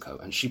of Mexico,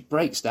 and she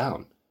breaks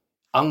down,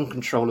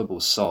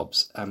 uncontrollable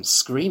sobs,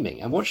 screaming.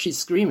 And what she's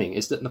screaming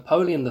is that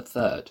Napoleon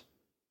III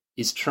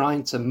is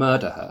trying to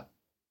murder her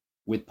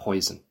with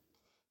poison.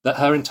 That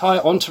her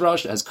entire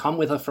entourage that has come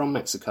with her from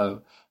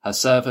Mexico, her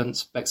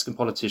servants, Mexican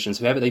politicians,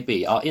 whoever they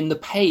be, are in the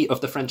pay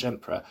of the French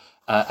emperor,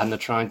 and they're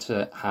trying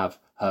to have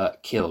her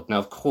killed. Now,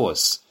 of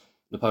course,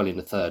 Napoleon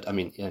III, I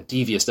mean, you know,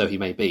 devious though he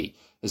may be,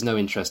 has no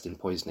interest in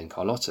poisoning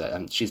Carlotta,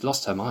 and she's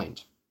lost her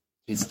mind.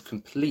 She's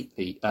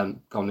completely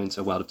gone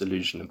into a world of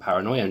delusion and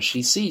paranoia, and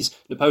she sees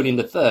Napoleon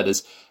III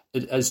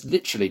as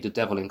literally the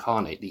devil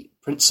incarnate, the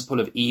principle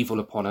of evil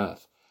upon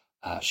earth,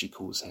 she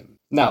calls him.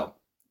 Now,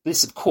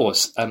 this, of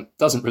course,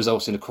 doesn't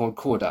result in a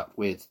concordat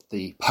with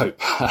the Pope,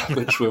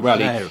 which will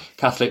rally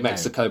Catholic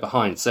Mexico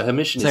behind. So her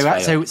mission is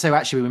failed. So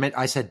actually,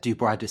 I said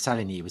Dubois de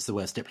Saligny was the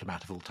worst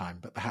diplomat of all time,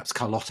 but perhaps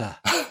Carlotta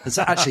has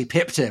actually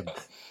pipped him.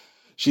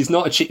 She's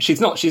not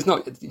achieved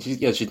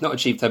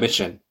her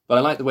mission. But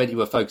I like the way that you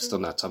were focused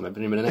on that, Tom. I've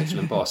been an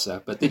excellent boss,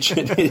 but did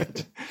you?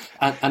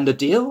 And the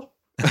deal?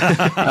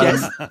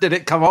 Yes. Did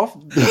it come off?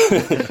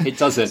 It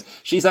doesn't.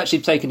 She's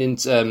actually taken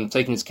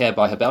into care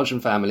by her Belgian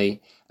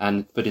family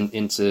and put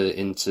into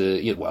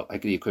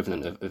like the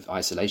equivalent of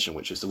isolation,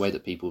 which is the way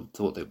that people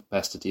thought they were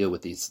best to deal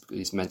with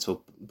these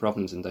mental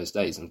problems in those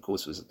days, and of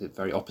course was the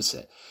very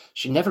opposite.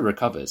 She never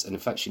recovers, and in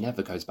fact she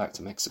never goes back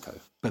to Mexico.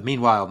 But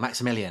meanwhile,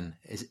 Maximilian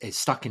is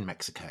stuck in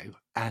Mexico,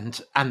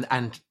 and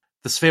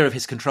the sphere of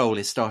his control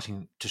is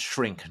starting to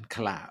shrink and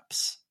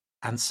collapse.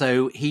 And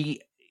so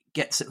he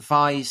gets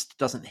advised,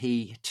 doesn't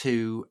he,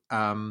 to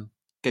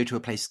go to a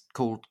place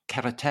called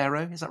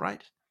Querétaro, is that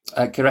right?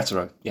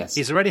 Querétaro, yes.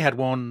 He's already had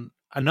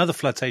another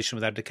flirtation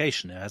with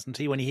abdication, hasn't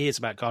he, when he hears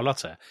about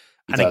Carlotta?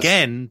 He and does.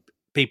 Again,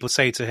 people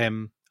say to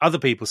him, other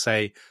people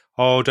say,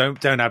 oh,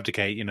 don't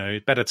abdicate,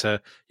 it's better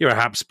you're a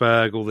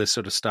Habsburg, all this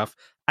sort of stuff.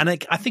 And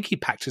I think he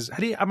packed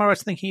am I right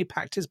in thinking he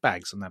packed his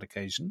bags on that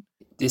occasion?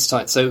 This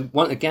time, so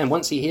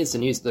once he hears the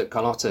news that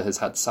Carlotta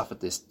has suffered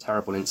this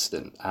terrible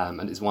incident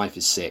and his wife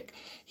is sick,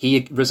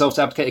 he resolves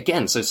to abdicate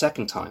again, so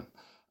second time.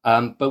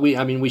 But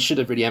we should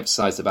have really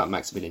emphasised about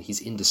Maximilian.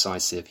 He's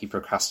indecisive. He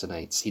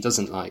procrastinates. He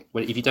doesn't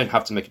if you don't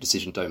have to make a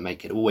decision, don't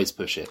make it. Always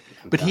push it.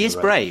 But he is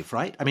brave,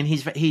 right? I mean,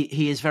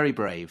 he is very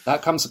brave.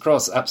 That comes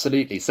across,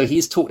 absolutely. So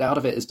he's talked out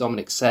of it, as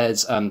Dominic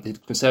says. The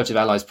Conservative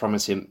allies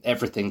promise him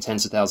everything,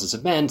 tens of thousands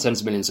of men, tens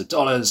of millions of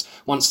dollars.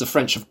 Once the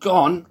French have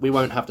gone, we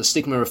won't have the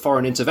stigma of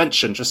foreign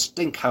intervention. Just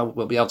think how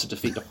we'll be able to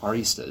defeat the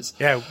Juaristas.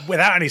 Yeah,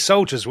 without any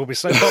soldiers, we'll be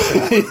so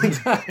popular.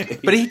 Exactly.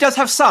 But he does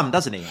have some,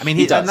 doesn't he? I mean,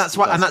 He does,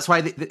 and that's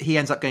why he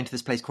ends up going to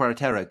this place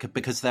Querétaro,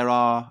 because there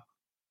are,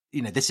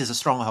 this is a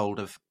stronghold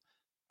of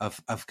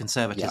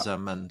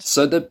conservatism. Yeah. And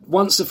so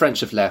once the French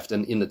have left,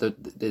 and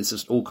there's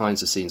just all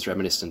kinds of scenes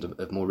reminiscent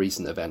of more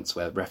recent events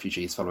where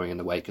refugees following in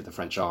the wake of the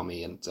French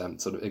army and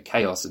sort of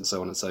chaos and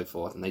so on and so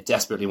forth, and they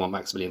desperately want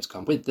Maximilian to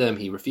come with them.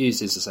 He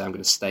refuses to say, I'm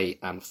going to stay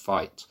and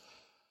fight.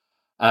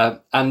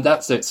 And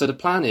that's it. So the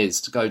plan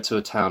is to go to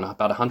a town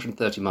about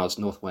 130 miles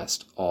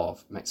northwest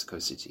of Mexico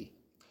City,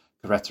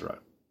 Querétaro.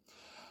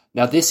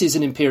 Now, this is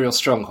an imperial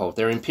stronghold.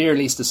 There are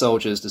Imperialista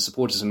soldiers, the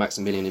supporters of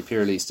Maximilian,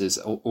 Imperialistas,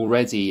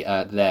 already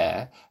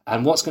there.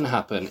 And what's going to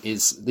happen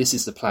is, this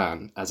is the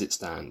plan as it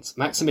stands.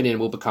 Maximilian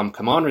will become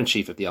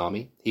commander-in-chief of the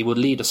army. He will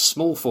lead a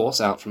small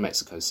force out from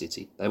Mexico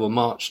City. They will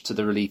march to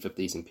the relief of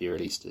these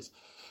Imperialistas.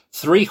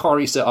 3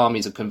 Juarista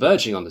armies are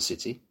converging on the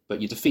city,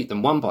 but you defeat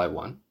them one by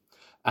one.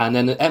 And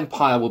then the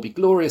empire will be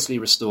gloriously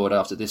restored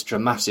after this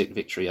dramatic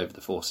victory over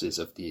the forces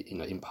of the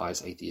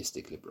empire's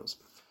atheistic liberals.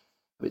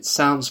 It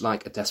sounds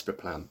like a desperate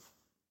plan,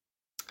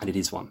 and it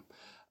is one.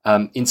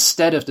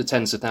 Instead of the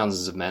tens of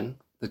thousands of men,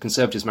 the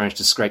Conservatives managed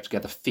to scrape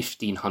together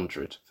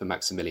 1,500 for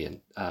Maximilian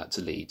to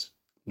lead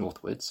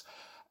northwards,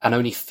 and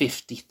only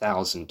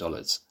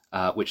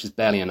 $50,000, which is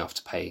barely enough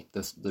to pay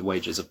the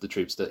wages of the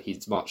troops that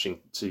he's marching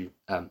to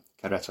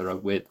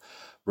Querétaro with,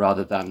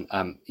 rather than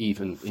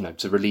even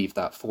to relieve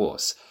that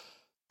force.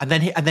 And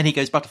then he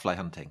goes butterfly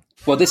hunting.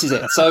 Well, this is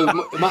it. So,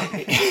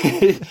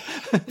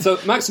 so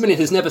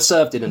Maximilian has never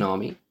served in an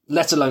army,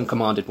 let alone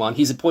commanded one.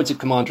 He's appointed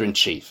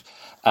commander-in-chief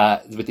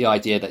with the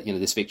idea that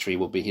this victory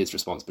will be his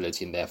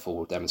responsibility and therefore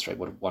will demonstrate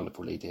what a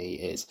wonderful leader he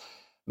is.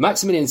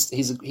 Maximilian,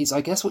 he's I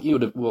guess what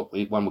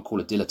one would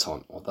call a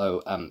dilettante,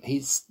 although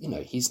he's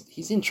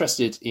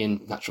interested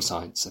in natural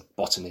science and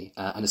botany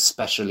and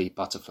especially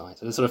butterflies.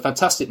 And a sort of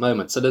fantastic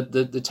moment. So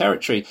the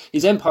territory,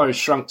 his empire has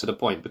shrunk to the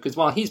point because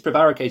while he's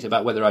prevaricated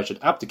about whether I should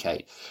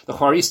abdicate, the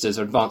Juaristas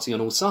are advancing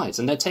on all sides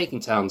and they're taking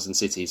towns and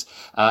cities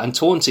and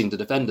taunting the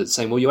defenders,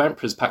 saying, "Well, your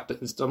emperor's packed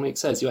up," as Dominic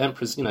says, "Your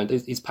emperor's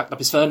he's packed up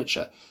his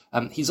furniture.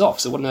 He's off.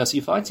 So what on earth are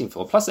you fighting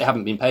for?" Plus, they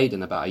haven't been paid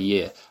in about a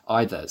year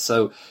either.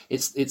 So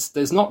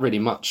there's not really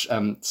much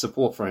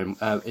support for him.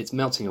 It's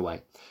melting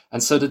away.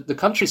 And so the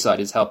countryside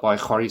is held by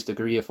Juarista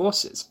guerrilla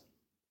forces.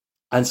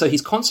 And so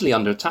he's constantly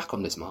under attack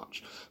on this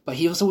march. But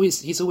he's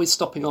always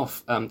stopping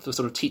off for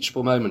sort of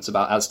teachable moments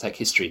about Aztec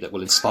history that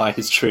will inspire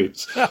his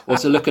troops, or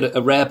to look at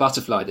a rare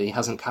butterfly that he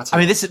hasn't catalogued. I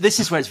mean, this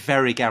is where it's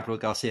very Gabriel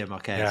Garcia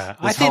Marquez. Yeah,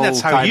 I think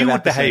that's how you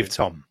would behave,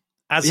 Tom.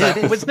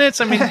 Wasn't it?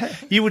 I mean,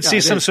 you would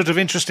see some sort of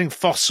interesting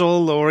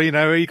fossil, or you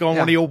go on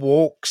one of your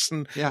walks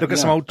and look at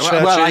some old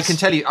churches. Well, I can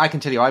tell you,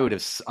 I would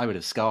have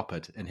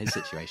scarpered in his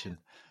situation.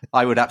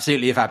 I would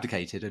absolutely have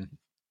abdicated. And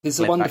there's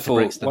a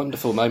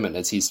wonderful moment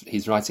as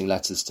he's writing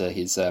letters to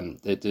his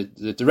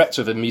the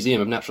director of a museum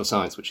of natural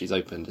science, which he's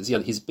opened.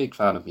 He's a big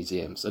fan of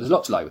museums, so there's a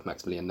lot to like with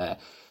Maximilian there.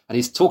 And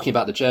he's talking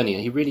about the journey,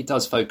 and he really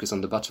does focus on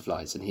the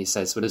butterflies. And he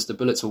says, "Well, as the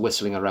bullets were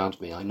whistling around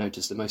me, I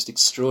noticed the most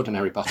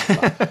extraordinary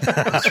butterfly."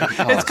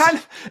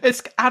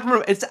 It's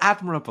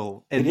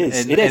admirable in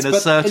a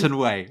certain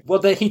way.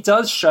 Well, he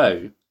does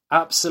show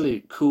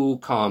absolute cool,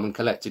 calm, and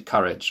collected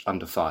courage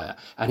under fire,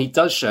 and he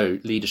does show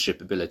leadership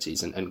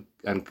abilities and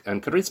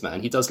charisma,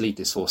 and he does lead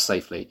this force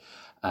safely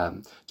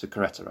to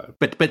Querétaro.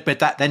 But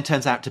that then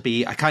turns out to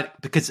be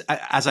because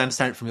as I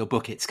understand it from your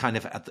book, it's kind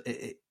of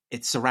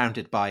it's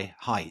surrounded by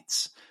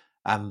heights.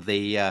 And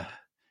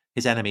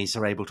his enemies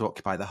are able to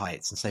occupy the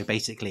heights, and so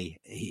basically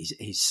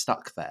he's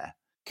stuck there.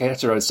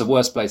 Querétaro is the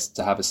worst place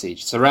to have a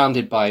siege.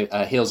 Surrounded by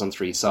hills on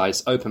three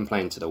sides, open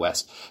plain to the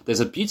west. There's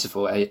a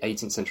beautiful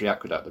 18th century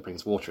aqueduct that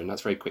brings water, and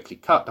that's very quickly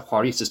cut. The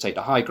Juaristas take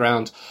the high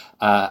ground,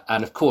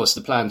 and of course the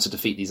plan to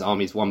defeat these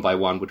armies one by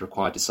one would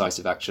require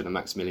decisive action, and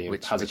Maximilian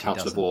has a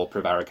council of war,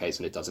 prevaricates,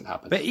 and it doesn't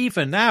happen. But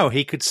even now,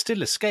 he could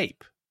still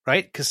escape,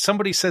 right? Because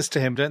somebody says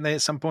to him, don't they,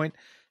 at some point,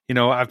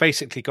 I've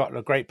basically got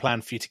a great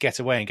plan for you to get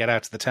away and get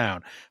out of the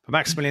town. But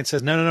Maximilian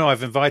says, no,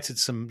 I've invited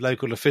some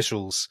local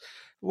officials.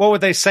 What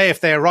would they say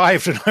if they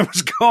arrived and I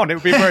was gone? It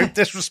would be very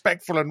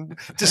disrespectful and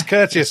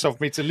discourteous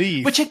of me to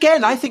leave. Which,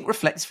 again, I think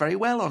reflects very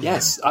well on him.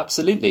 Yes,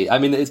 absolutely. I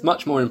mean,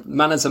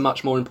 manners are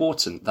much more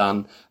important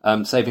than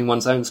saving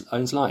one's own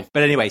life.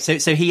 But anyway,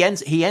 so he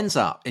ends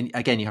up,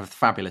 again, you have a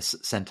fabulous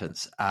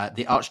sentence.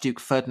 The Archduke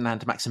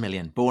Ferdinand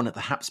Maximilian, born at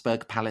the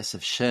Habsburg Palace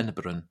of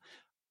Schönbrunn,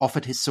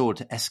 offered his sword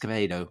to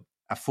Escovedo,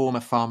 a former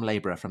farm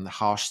labourer from the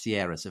harsh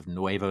Sierras of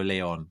Nuevo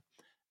Leon.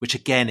 Which,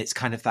 again, it's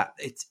kind of that,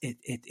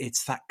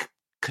 it's that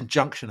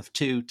conjunction of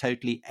two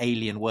totally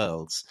alien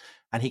worlds,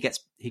 and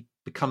he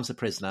becomes a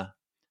prisoner,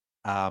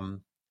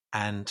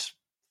 and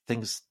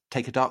things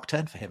take a dark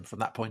turn for him from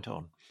that point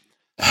on.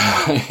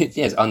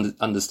 Yes,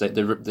 understate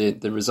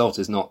the result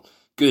is not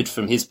good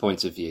from his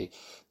point of view.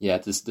 Yeah,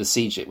 the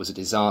siege, it was a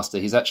disaster.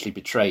 He's actually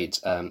betrayed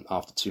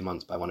after 2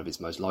 months by one of his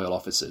most loyal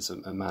officers,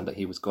 a man that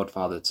he was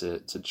godfather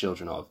to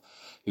children of,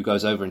 who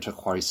goes over into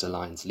Juarista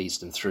lines, leads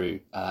them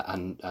through,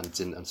 and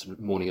in the sort of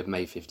morning of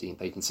May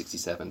 15th,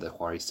 1867, the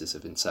Juaristas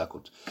have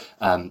encircled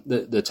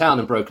the town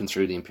and broken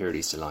through the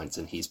Imperialista lines,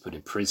 and he's put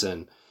in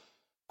prison,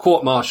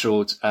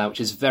 court-martialed,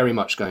 which is very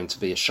much going to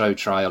be a show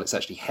trial. It's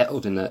actually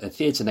held in a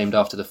theatre named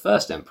after the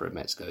first emperor of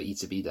Mexico,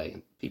 Iturbide,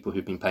 and people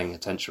who've been paying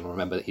attention will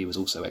remember that he was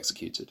also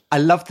executed. I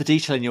love the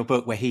detail in your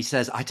book where he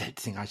says, I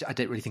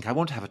don't really think I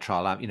want to have a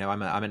trial.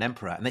 I'm an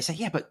emperor. And they say,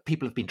 yeah, but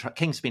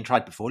kings have been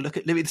tried before. Look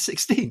at Louis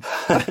XVI.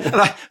 And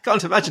I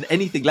can't imagine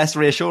anything less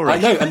reassuring. I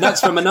know, and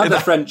that's from another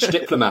French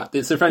diplomat.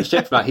 It's a French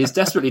diplomat. He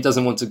desperately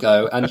doesn't want to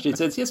go. And she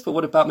says, yes, but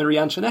what about Marie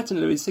Antoinette and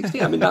Louis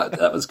XVI? I mean,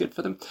 that was good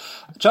for them.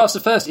 Charles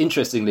I,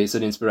 interestingly, is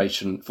an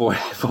inspiration for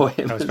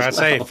him. I was about to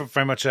say,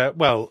 very much.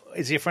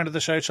 Is he a friend of the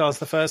show,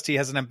 Charles I? He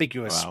has an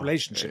ambiguous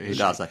relationship. He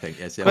does, I think.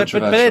 Yes,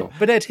 yeah.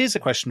 But Ed, here's a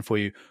question for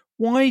you: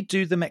 why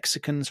do the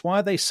Mexicans? Why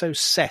are they so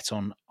set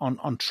on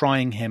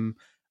trying him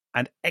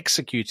and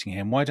executing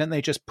him? Why don't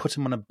they just put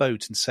him on a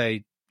boat and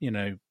say,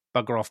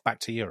 bugger off back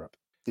to Europe?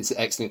 It's an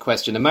excellent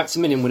question. And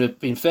Maximilian would have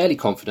been fairly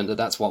confident that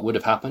that's what would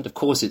have happened. Of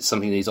course, it's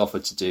something that he's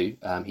offered to do.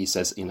 He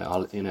says,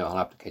 I'll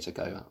applicate to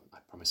go. I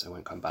promise I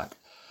won't come back.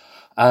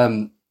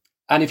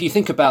 And if you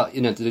think about,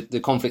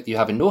 the conflict you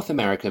have in North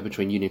America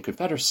between Union and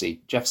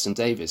Confederacy, Jefferson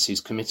Davis, who's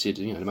committed,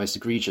 the most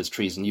egregious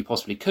treason you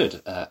possibly could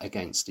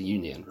against the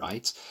Union,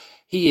 right?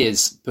 He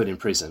is put in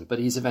prison, but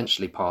he's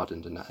eventually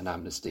pardoned and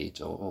amnestied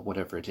or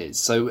whatever it is.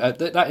 So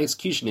that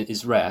execution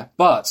is rare.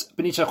 But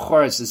Benito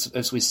Juarez,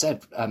 as we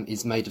said,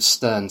 is made of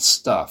stern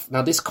stuff.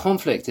 Now, this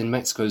conflict in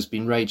Mexico has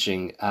been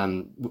raging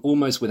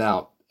almost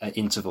without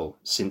interval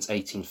since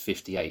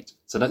 1858.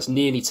 So that's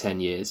nearly 10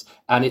 years.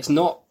 And it's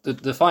not,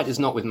 the fight is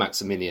not with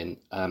Maximilian,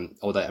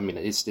 although,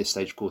 at this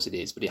stage, of course it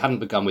is, but it hadn't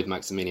begun with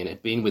Maximilian. It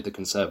had been with the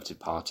Conservative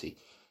Party.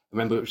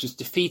 Remember, it was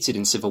defeated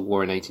in civil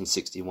war in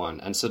 1861.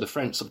 And so the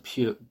French sort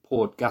of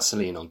poured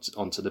gasoline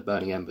onto the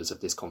burning embers of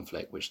this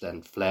conflict, which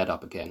then flared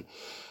up again.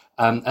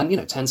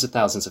 And tens of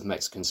thousands of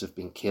Mexicans have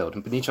been killed.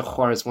 And Benito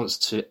Juarez wants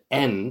to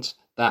end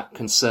that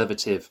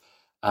conservative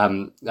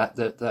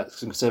that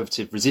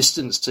conservative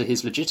resistance to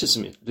his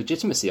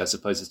legitimacy, I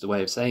suppose is the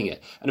way of saying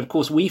it. And of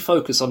course, we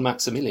focus on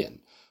Maximilian,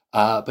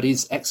 but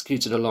he's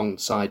executed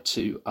alongside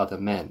two other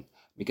men,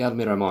 Miguel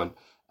Miramon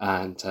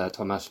and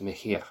Tomás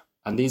Mejía.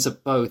 And these are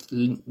both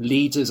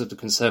leaders of the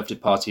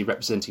Conservative Party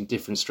representing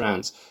different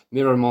strands.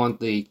 Miramon,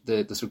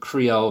 the sort of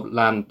Creole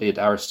landed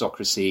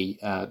aristocracy,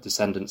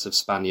 descendants of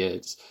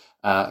Spaniards.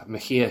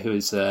 Mejía, who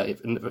is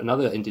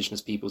another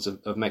indigenous peoples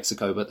of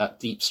Mexico, but that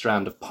deep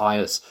strand of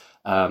pious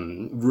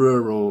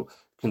rural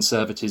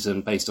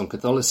conservatism based on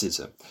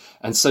Catholicism.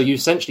 And so you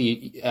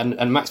essentially, and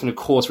Maximilian,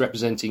 of course,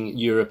 representing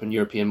Europe and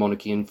European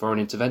monarchy and foreign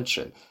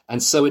intervention.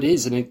 And so it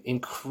is an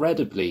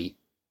incredibly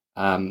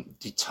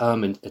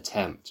determined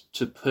attempt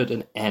to put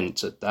an end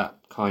to that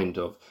kind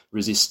of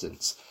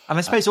resistance. And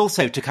I suppose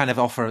also to kind of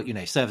offer,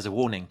 serve as a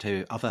warning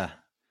to other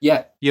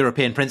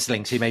European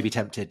princelings who may be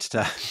tempted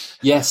to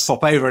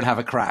pop over and have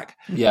a crack.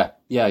 Yeah.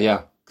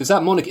 Because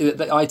that monarchy,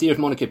 the idea of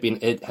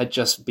monarchy had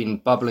just been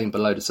bubbling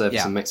below the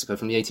surface in Mexico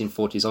from the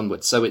 1840s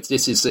onwards. So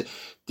this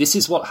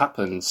is what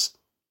happens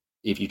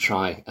if you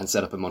try and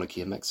set up a monarchy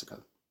in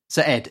Mexico.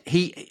 So Ed,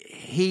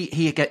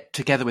 he get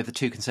together with the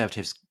two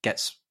conservatives,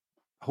 gets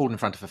hauled in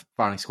front of a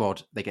firing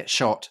squad. They get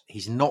shot.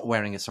 He's not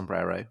wearing a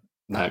sombrero,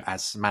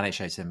 as Manet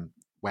shows him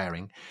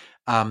wearing.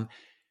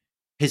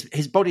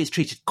 His body is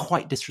treated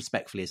quite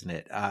disrespectfully, isn't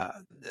it?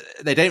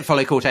 They don't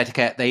follow court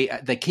etiquette.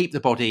 They keep the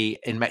body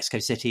in Mexico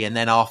City, and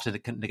then after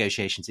the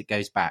negotiations, it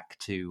goes back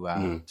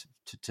to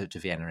to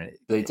Vienna.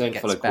 They don't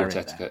follow court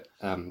etiquette.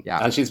 And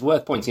it's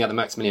worth pointing out that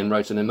Maximilian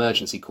wrote an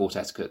emergency court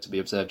etiquette to be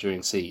observed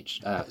during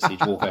siege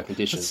warfare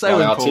conditions, while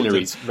the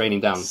artillery's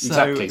raining down.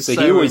 Exactly. So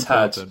he always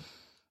had.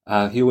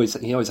 He always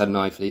had an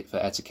eye for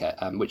etiquette,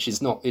 which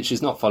is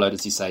not followed,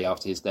 as you say,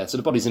 after his death. So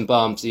the body's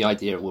embalmed. The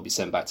idea it will be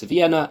sent back to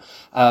Vienna.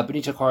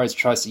 Benito Juarez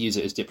tries to use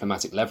it as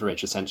diplomatic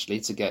leverage, essentially,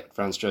 to get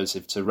Franz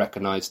Joseph to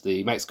recognise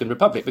the Mexican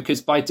Republic,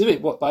 because by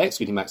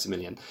executing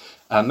Maximilian,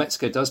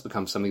 Mexico does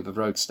become something of a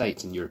rogue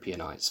state in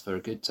European eyes for a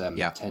good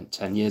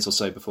 10 years or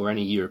so before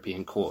any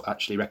European court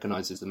actually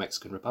recognises the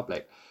Mexican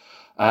Republic.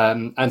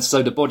 And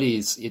so the body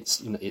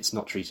it's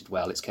not treated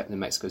well. It's kept in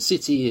Mexico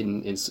City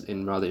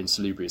in rather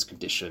insalubrious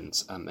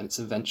conditions, and it's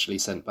eventually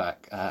sent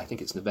back. I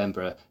think it's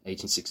November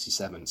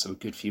 1867, so a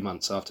good few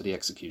months after the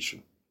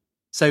execution.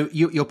 So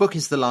your book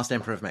is The Last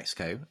Emperor of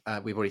Mexico.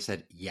 We've already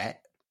said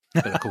yet,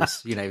 but of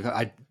course,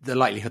 the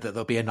likelihood that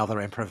there'll be another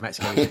emperor of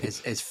Mexico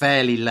is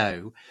fairly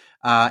low.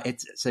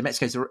 So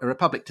Mexico's a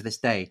republic to this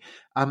day.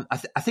 I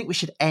think we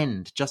should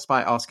end just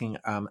by asking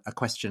a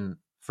question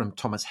from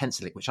Thomas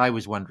Henselick, which I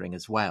was wondering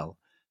as well.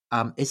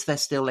 Is there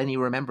still any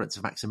remembrance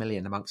of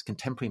Maximilian amongst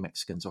contemporary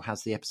Mexicans, or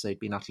has the episode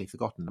been utterly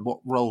forgotten? And what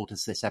role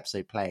does this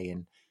episode play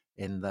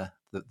in the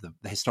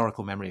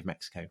historical memory of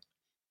Mexico?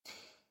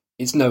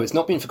 It's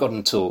not been forgotten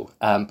at all.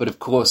 But of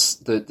course,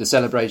 the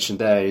celebration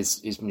there is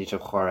Benito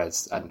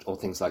Juarez and all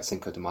things like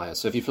Cinco de Mayo.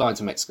 So if you fly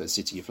into Mexico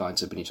City, you fly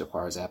into Benito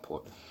Juarez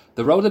Airport.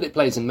 The role that it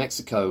plays in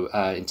Mexico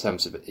in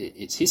terms of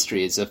its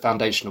history is a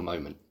foundational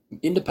moment.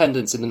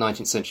 Independence in the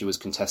 19th century was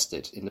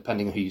contested.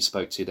 Depending on who you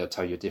spoke to, they'll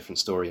tell you a different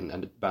story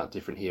and about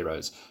different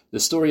heroes. The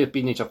story of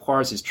Benito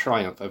Juarez's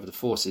triumph over the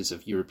forces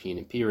of European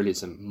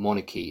imperialism,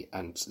 monarchy,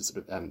 and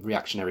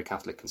reactionary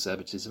Catholic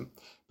conservatism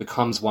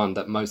becomes one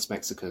that most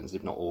Mexicans,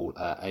 if not all,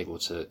 are able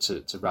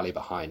to rally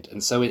behind.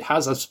 And so it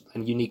has a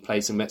unique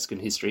place in Mexican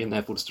history, and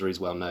therefore the story is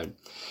well known.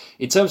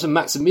 In terms of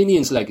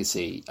Maximilian's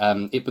legacy,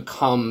 it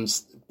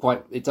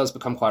does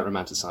become quite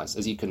romanticized,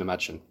 as you can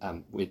imagine,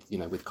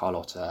 with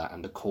Carlotta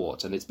and the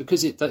court. And it's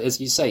because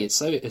as you say, it's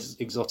so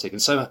exotic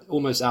and so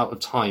almost out of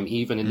time,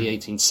 even in the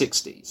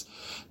 1860s,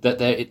 that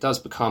it does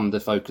become the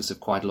focus of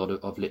quite a lot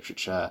of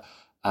literature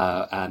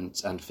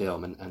and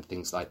film and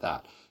things like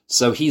that.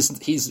 So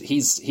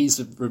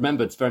he's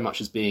remembered very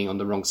much as being on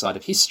the wrong side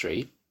of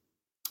history,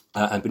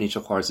 and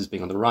Benito Juarez as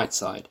being on the right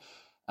side.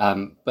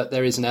 But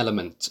there is an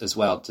element as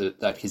well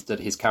that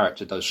his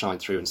character does shine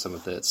through in some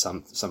of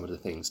the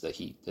things that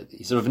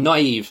he's sort of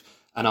naive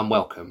and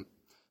unwelcome,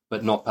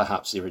 but not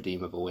perhaps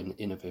irredeemable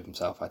in of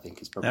himself. I think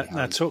is probably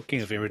now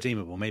talking of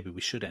irredeemable, maybe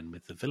we should end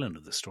with the villain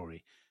of the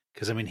story,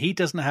 because he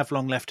doesn't have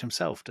long left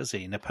himself, does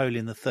he?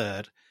 Napoleon III.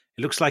 It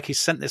looks like he's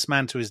sent this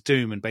man to his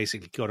doom and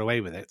basically got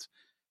away with it.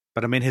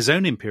 But his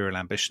own imperial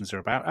ambitions are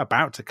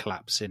about to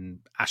collapse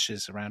in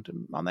ashes around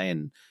him, aren't they?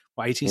 In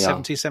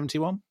 1870,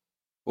 71?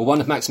 Well,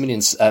 one of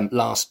Maximilian's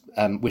last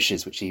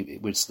wishes,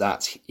 was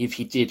that if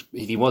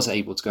he was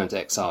able to go into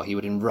exile, he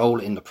would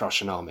enroll in the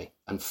Prussian army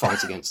and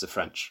fight against the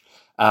French.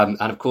 And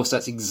of course,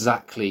 that's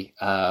exactly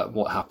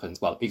what happens.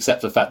 Well,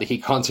 except for the fact that he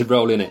can't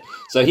enroll in it.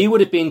 So he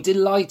would have been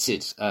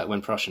delighted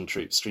when Prussian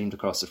troops streamed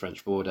across the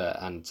French border,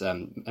 and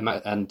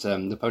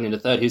Napoleon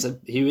III,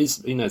 who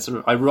is sort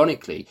of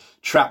ironically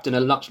trapped in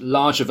a much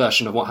larger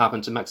version of what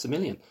happened to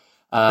Maximilian.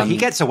 But he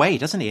gets away,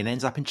 doesn't he, and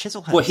ends up in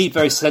Chislehurst. Well, he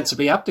very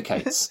sensibly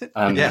abdicates.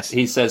 Yes.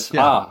 He says,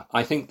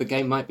 I think the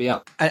game might be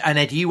up. And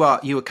Ed, you are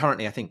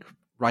currently, I think,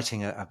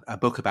 writing a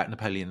book about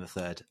Napoleon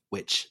III,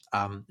 which,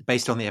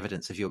 based on the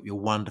evidence of your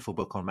wonderful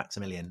book on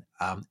Maximilian,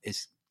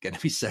 is going to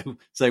be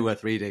so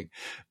worth reading.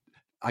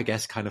 I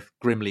guess kind of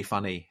grimly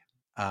funny,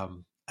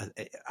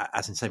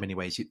 as in so many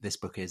ways this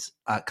book is.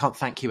 Can't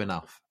thank you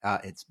enough.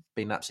 It's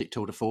been an absolute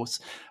tour de force.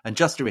 And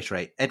just to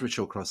reiterate, Edward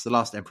Shawcross, The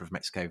Last Emperor of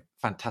Mexico,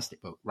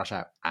 fantastic book. Rush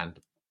out and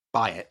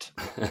buy it.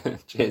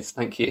 Cheers,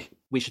 thank you.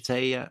 We should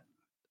say,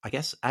 I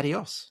guess,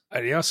 adios.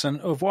 Adios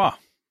and au revoir.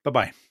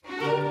 Bye-bye.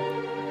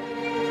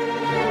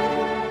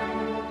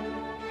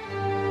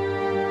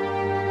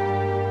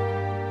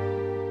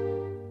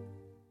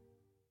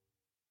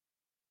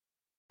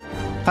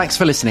 Thanks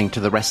for listening to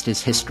The Rest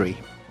is History.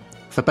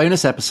 For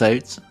bonus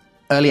episodes,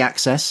 early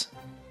access,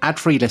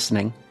 ad-free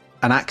listening,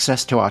 and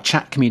access to our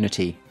chat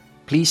community,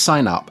 please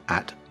sign up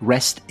at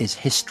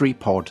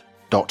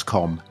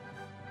restishistorypod.com.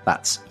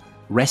 That's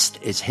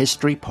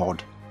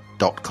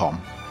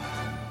restishistorypod.com.